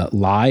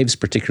lives,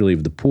 particularly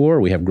of the poor.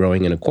 We have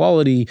growing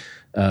inequality,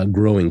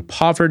 growing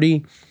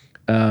poverty,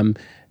 and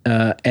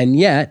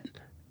yet.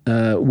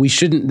 We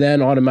shouldn't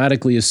then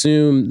automatically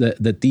assume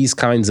that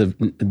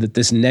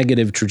this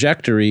negative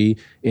trajectory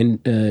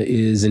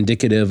is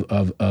indicative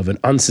of an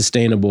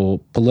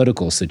unsustainable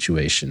political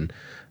situation.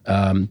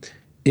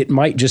 It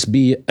might just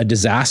be a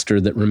disaster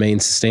that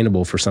remains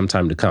sustainable for some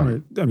time to come.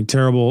 Right. I mean,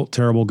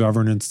 terrible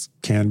governance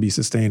can be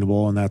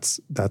sustainable, and that's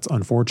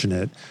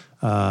unfortunate,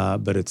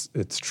 but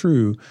it's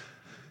true.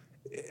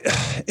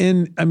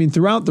 And I mean,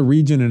 throughout the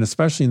region, and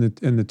especially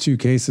in the two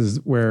cases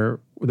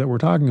that we're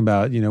talking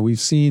about, we've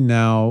seen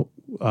now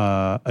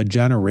a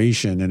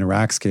generation in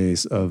Iraq's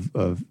case of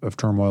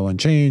turmoil and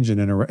change, and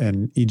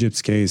in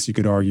Egypt's case, you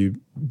could argue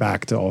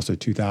back to also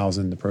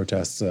 2000, the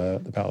protests,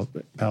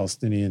 the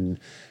Palestinian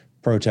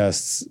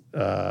protests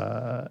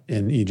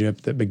in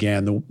Egypt that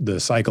began the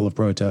cycle of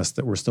protests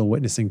that we're still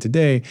witnessing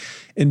today.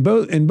 In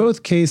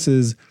both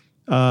cases,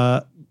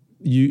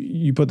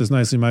 you put this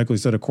nicely, Michael. You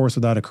said a course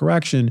without a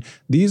correction.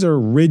 These are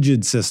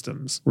rigid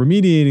systems.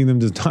 Remediating them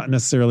does not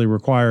necessarily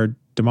require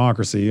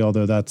democracy,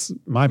 although that's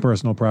my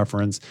personal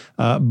preference.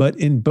 But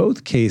in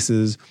both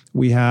cases,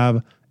 we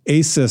have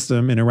a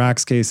system. In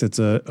Iraq's case, it's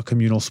a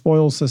communal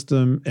spoils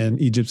system. In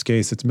Egypt's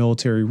case, it's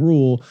military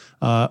rule,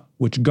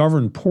 which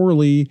govern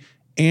poorly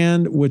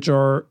and which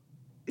are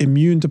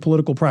immune to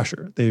political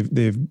pressure.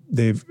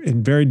 They've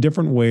in very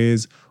different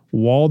ways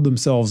walled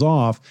themselves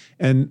off.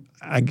 And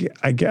I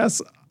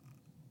guess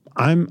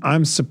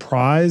I'm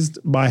surprised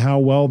by how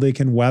well they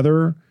can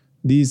weather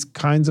these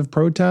kinds of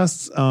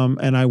protests.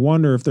 And I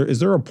wonder if is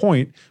there a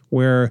point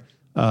where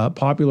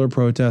popular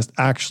protest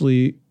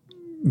actually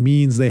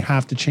means they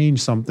have to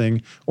change something,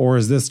 or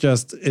is this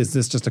just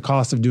a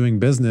cost of doing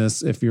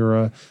business if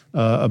you're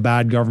a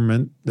bad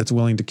government that's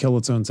willing to kill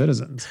its own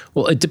citizens?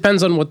 Well, it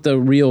depends on what the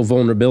real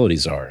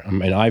vulnerabilities are. I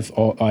mean,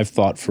 I've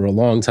thought for a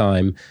long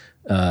time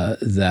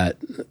that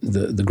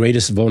the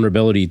greatest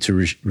vulnerability to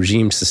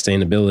regime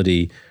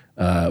sustainability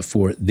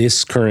for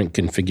this current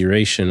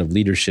configuration of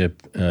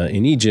leadership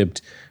in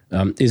Egypt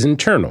is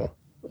internal.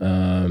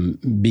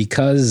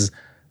 because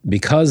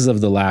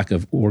of the lack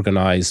of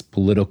organized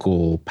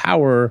political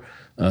power,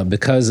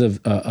 because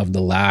of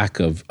the lack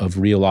of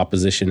real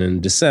opposition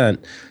and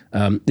dissent.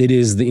 It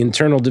is the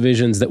internal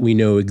divisions that we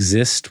know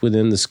exist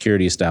within the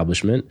security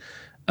establishment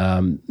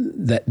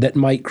that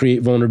might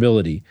create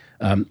vulnerability.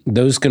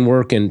 Those can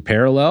work in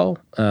parallel,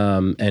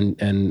 and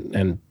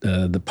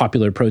the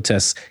popular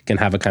protests can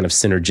have a kind of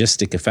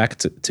synergistic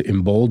effect to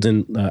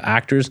embolden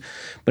actors.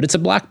 But it's a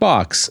black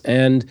box,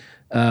 and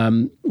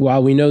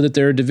while we know that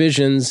there are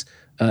divisions,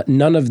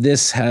 none of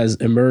this has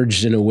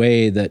emerged in a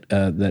way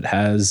that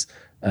has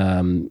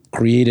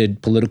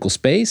created political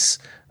space.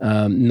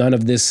 None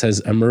of this has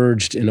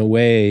emerged in a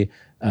way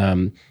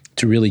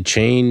to really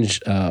change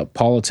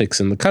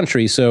politics in the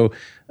country. So,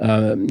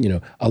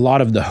 a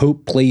lot of the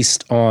hope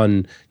placed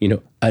on,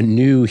 a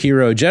new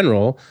hero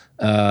general,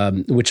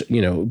 which,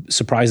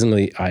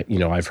 surprisingly,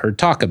 I've heard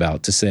talk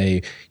about, to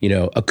say,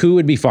 a coup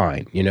would be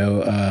fine.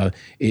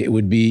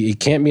 It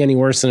can't be any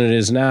worse than it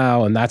is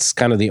now. And that's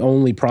kind of the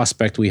only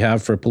prospect we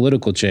have for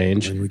political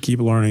change. And we keep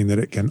learning that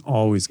it can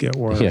always get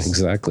worse. Yeah,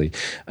 exactly.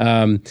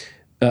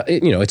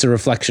 It's a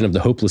reflection of the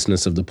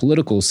hopelessness of the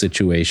political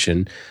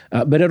situation,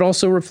 but it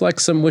also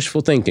reflects some wishful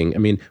thinking. I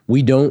mean,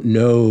 we don't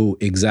know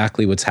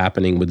exactly what's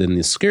happening within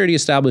the security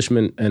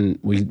establishment, and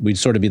we'd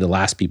sort of be the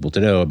last people to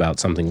know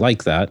about something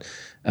like that.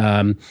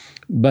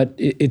 But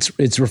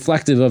it's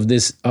reflective of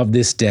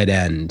this dead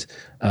end,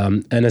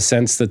 and a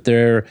sense that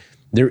there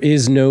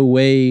is no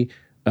way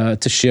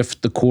to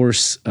shift the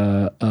course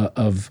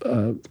of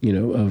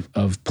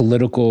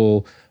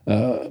political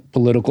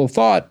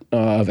thought,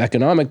 of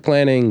economic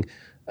planning.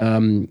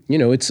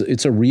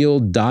 It's a real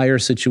dire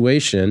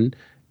situation,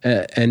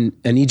 and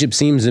Egypt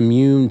seems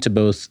immune to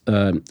both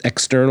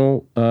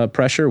external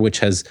pressure, which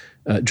has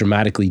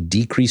dramatically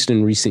decreased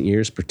in recent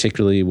years,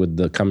 particularly with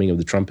the coming of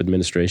the Trump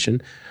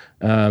administration,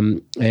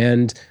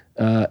 and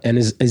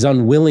is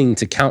unwilling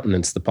to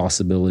countenance the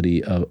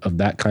possibility of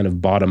that kind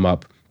of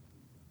bottom-up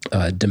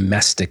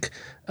domestic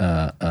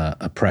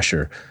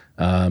pressure.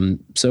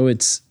 So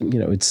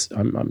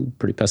I'm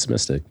pretty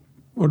pessimistic.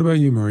 What about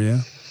you,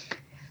 Maria?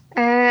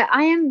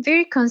 I am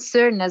very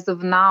concerned as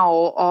of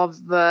now of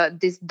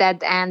this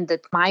dead end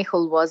that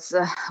Michael was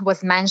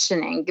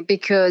mentioning,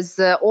 because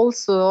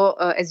also,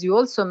 as you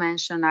also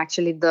mentioned,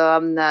 actually,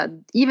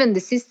 even the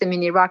system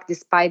in Iraq,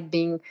 despite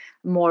being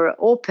more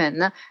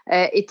open,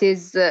 it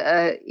is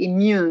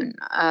immune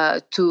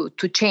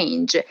to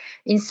change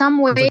in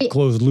some way. It's like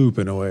closed loop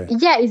in a way.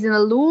 Yeah, it's in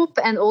a loop,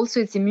 and also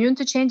it's immune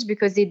to change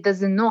because it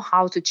doesn't know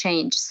how to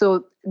change.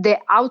 So the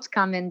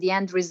outcome and the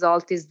end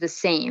result is the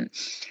same.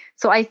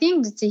 So I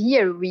think that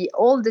here we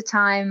all the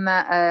time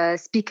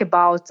speak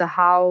about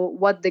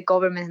what the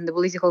government and the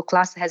political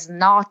class has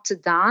not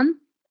done.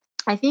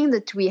 I think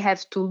that we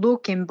have to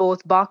look in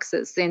both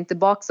boxes, in the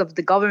box of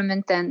the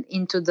government and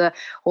into the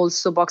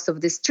also box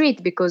of the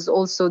street, because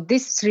also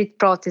this street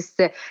protest,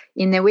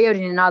 in a way or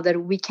in another,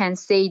 we can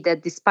say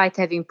that despite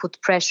having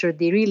put pressure,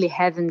 they really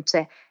haven't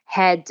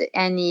had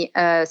any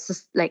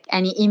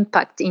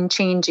impact in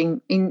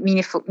changing, in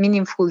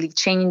meaningfully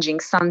changing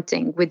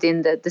something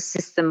within the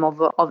system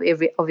of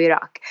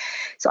Iraq.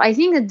 So I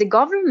think that the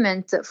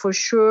government, for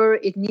sure,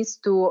 it needs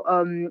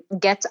to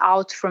get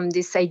out from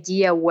this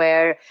idea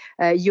where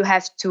you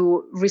have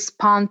to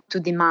respond to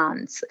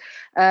demands,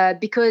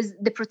 because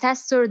the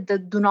protesters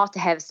do not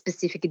have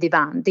specific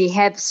demand. They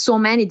have so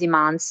many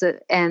demands,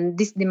 and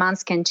these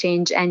demands can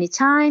change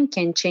anytime,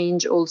 can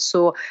change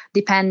also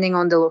depending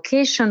on the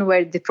location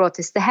where the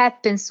protest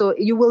happens. So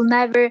you will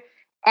never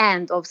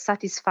end of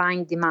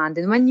satisfying demand.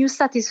 And when you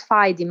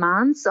satisfy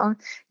demands,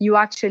 you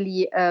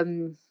actually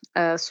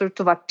sort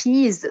of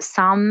appease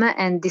some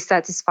and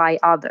dissatisfy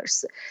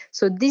others.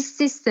 So this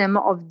system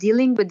of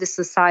dealing with the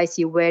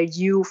society where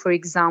you, for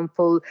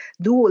example,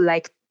 do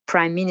like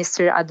Prime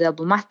Minister Adel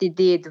Abdul Mahdi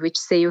did, which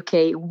say,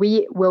 okay,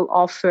 we will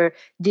offer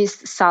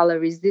these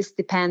salaries, this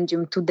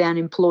stipendium to the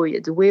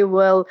unemployed. We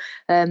will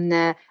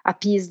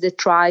appease the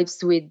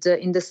tribes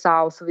in the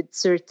south with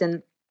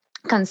certain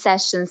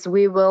concessions.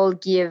 We will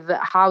give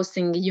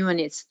housing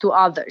units to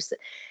others.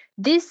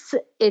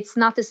 It's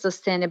not a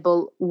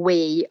sustainable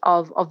way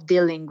of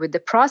dealing with the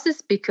process,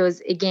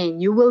 because,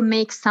 again, you will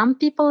make some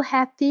people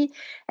happy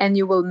and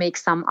you will make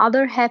some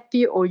other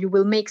happy, or you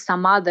will make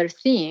some other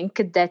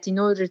think that in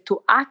order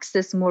to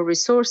access more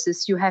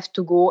resources, you have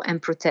to go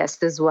and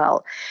protest as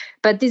well.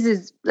 But this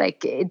is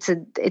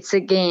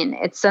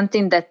it's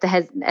something that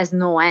has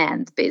no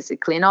end,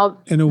 basically. In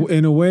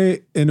a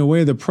way,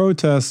 the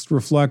protests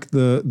reflect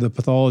the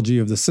pathology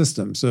of the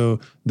system. So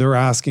they're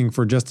asking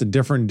for just a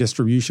different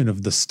distribution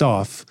of the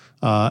stuff,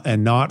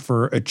 and not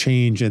for a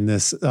change in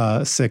this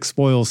sick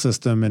spoil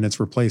system and its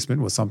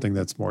replacement with something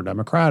that's more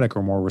democratic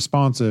or more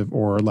responsive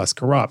or less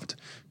corrupt.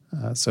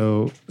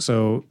 So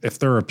if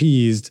they're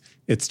appeased,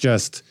 it's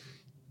just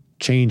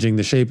changing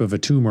the shape of a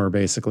tumor,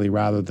 basically,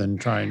 rather than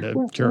trying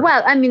to cure.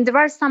 Well, I mean, there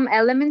are some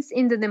elements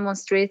in the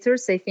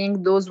demonstrators, I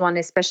think those ones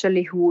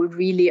especially, who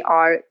really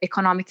are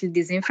economically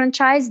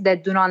disenfranchised,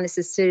 that do not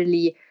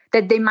necessarily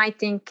that they might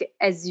think,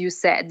 as you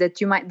said, that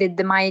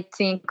they might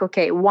think,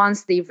 okay,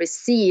 once they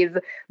receive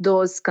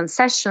those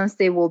concessions,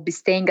 they will be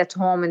staying at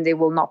home and they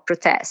will not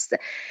protest,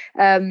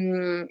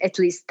 at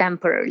least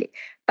temporarily.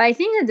 But I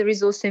think that there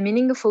is also a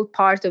meaningful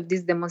part of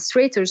these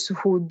demonstrators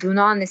who do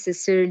not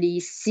necessarily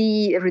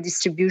see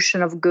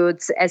redistribution of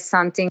goods as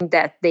something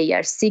that they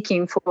are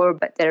seeking for,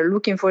 but they're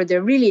looking for.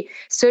 They're really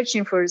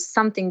searching for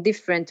something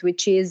different,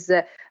 which is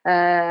a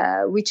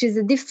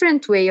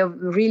different way of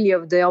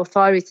the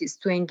authorities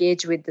to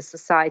engage with the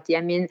society.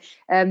 I mean,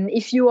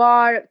 if you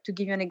are, to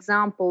give you an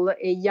example,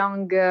 a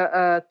young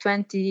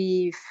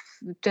 23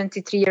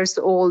 years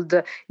old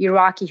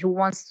Iraqi who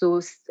wants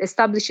to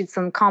establish its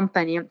own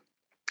company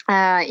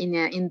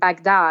in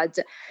Baghdad,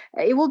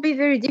 it will be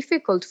very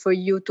difficult for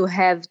you to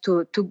have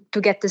to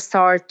get the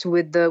start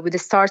with the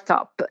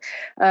startup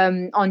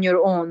on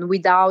your own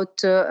without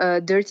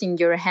dirtying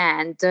your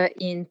hand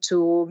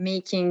into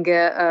making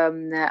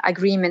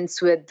agreements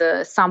with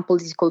some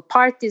political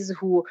parties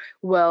who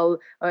will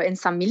and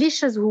some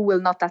militias who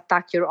will not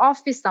attack your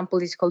office, some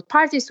political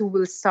parties who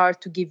will start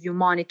to give you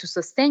money to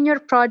sustain your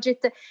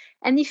project.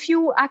 And if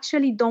you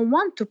actually don't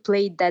want to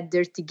play that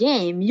dirty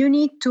game, you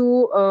need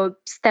to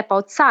step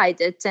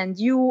outside it. And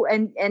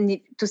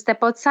to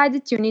step outside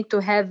it, you need to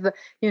have,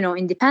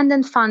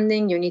 independent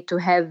funding. You need to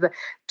have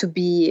to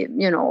be,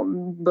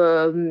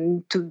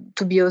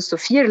 to be also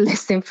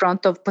fearless in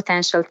front of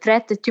potential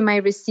threat that you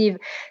might receive.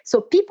 So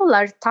people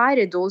are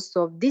tired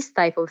also of this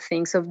type of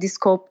things, of this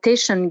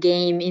cooptation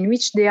game in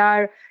which they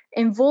are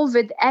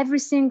involved every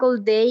single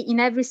day in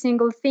every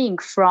single thing,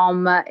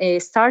 from a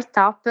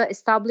startup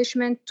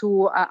establishment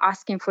to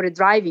asking for a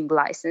driving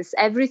license.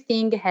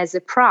 Everything has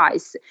a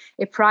price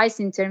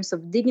in terms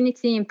of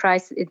dignity, a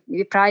price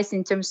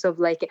in terms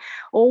of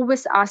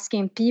always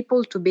asking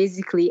people to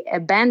basically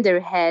bend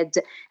their head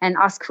and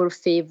ask for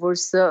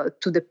favors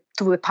to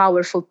a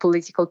powerful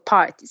political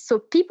party. So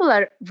people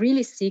are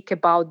really sick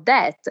about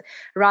that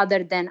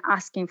rather than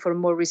asking for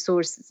more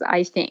resources,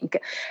 I think.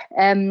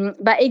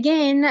 But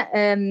again,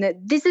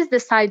 this is the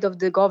side of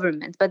the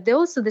government, but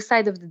also the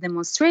side of the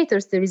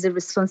demonstrators. There is a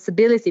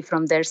responsibility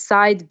from their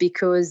side,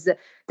 because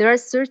there are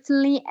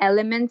certainly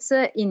elements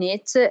in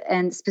it,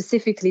 and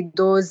specifically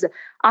those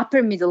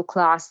upper middle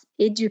class,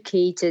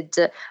 educated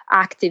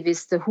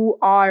activists who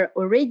are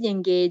already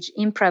engaged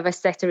in private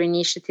sector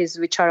initiatives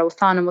which are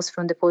autonomous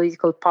from the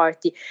political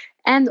party,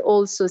 and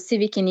also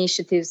civic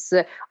initiatives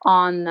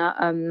on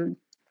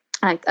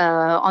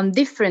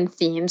different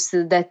themes,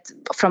 that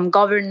from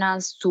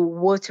governance to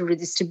water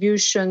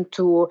redistribution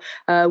to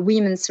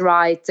women's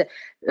rights,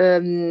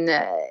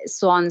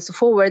 so on and so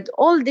forward.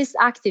 All these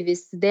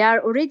activists, they are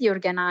already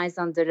organized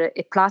under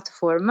a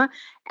platform.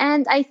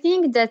 And I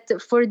think that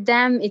for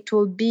them, it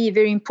will be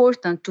very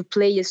important to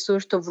play a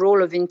sort of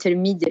role of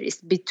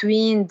intermediaries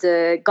between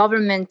the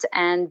government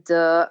and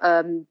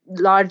the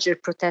larger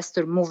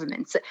protester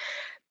movements,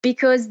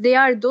 because they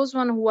are those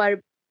ones who are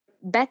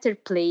better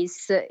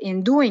place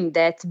in doing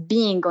that,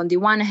 being on the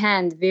one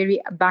hand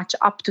very much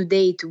up to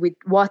date with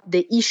what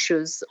the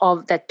issues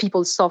of that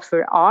people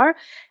suffer are,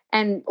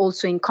 and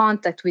also in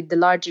contact with the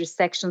larger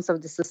sections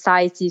of the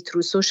society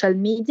through social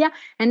media,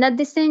 and at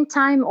the same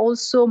time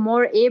also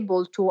more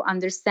able to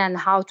understand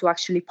how to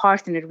actually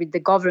partner with the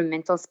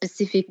government on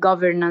specific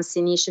governance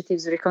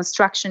initiatives,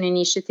 reconstruction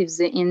initiatives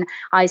in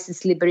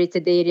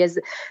ISIS-liberated areas.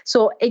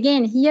 So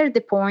again, here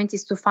the point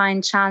is to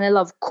find channel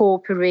of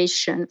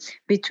cooperation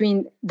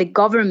between the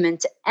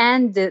government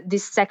and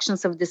these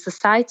sections of the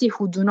society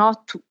who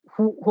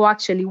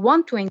actually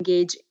want to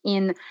engage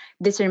in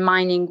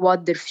determining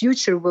what their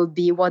future will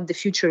be, what the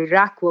future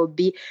Iraq will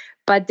be,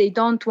 but they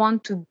don't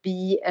want to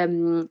be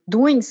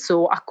doing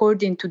so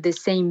according to the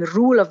same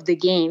rule of the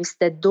games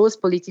that those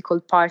political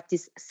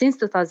parties since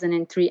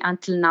 2003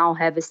 until now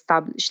have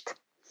established.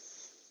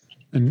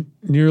 And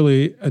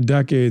nearly a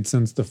decade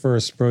since the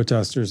first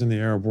protesters in the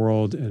Arab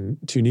world in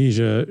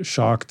Tunisia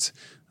shocked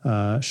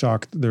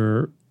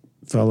their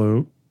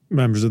fellow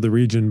members of the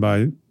region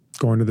by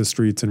going to the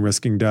streets and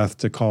risking death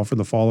to call for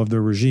the fall of the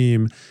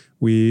regime,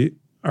 we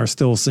are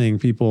still seeing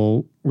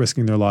people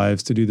risking their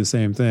lives to do the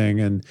same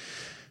thing. And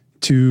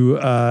two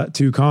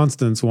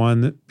constants: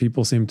 one,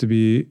 people seem to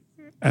be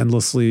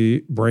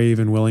endlessly brave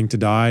and willing to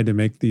die to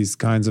make these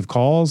kinds of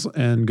calls,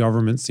 and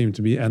governments seem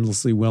to be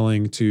endlessly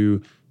willing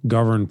to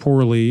govern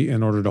poorly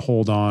in order to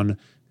hold on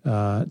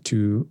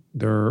to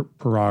their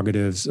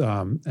prerogatives,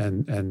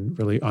 and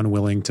really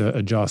unwilling to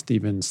adjust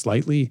even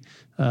slightly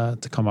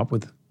to come up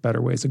with better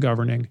ways of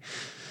governing.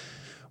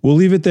 We'll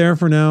leave it there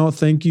for now.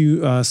 Thank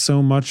you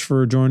so much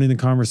for joining the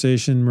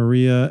conversation,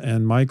 Maria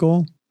and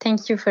Michael.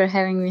 Thank you for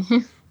having me.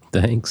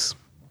 Thanks.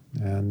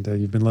 And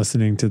you've been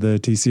listening to the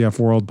TCF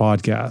World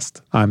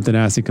Podcast. I'm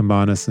Thanasi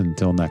Cambanis.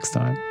 Until next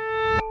time.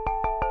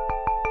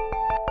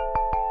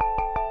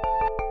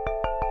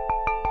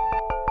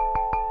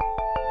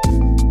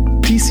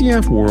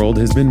 TCF World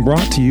has been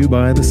brought to you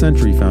by the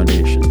Century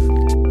Foundation,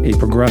 a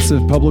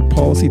progressive public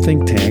policy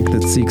think tank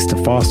that seeks to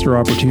foster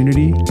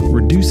opportunity,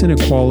 reduce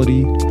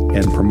inequality,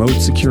 and promote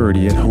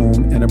security at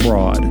home and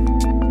abroad.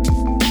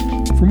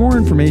 For more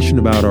information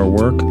about our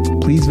work,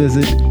 please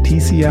visit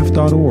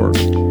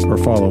tcf.org or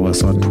follow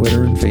us on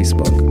Twitter and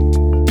Facebook.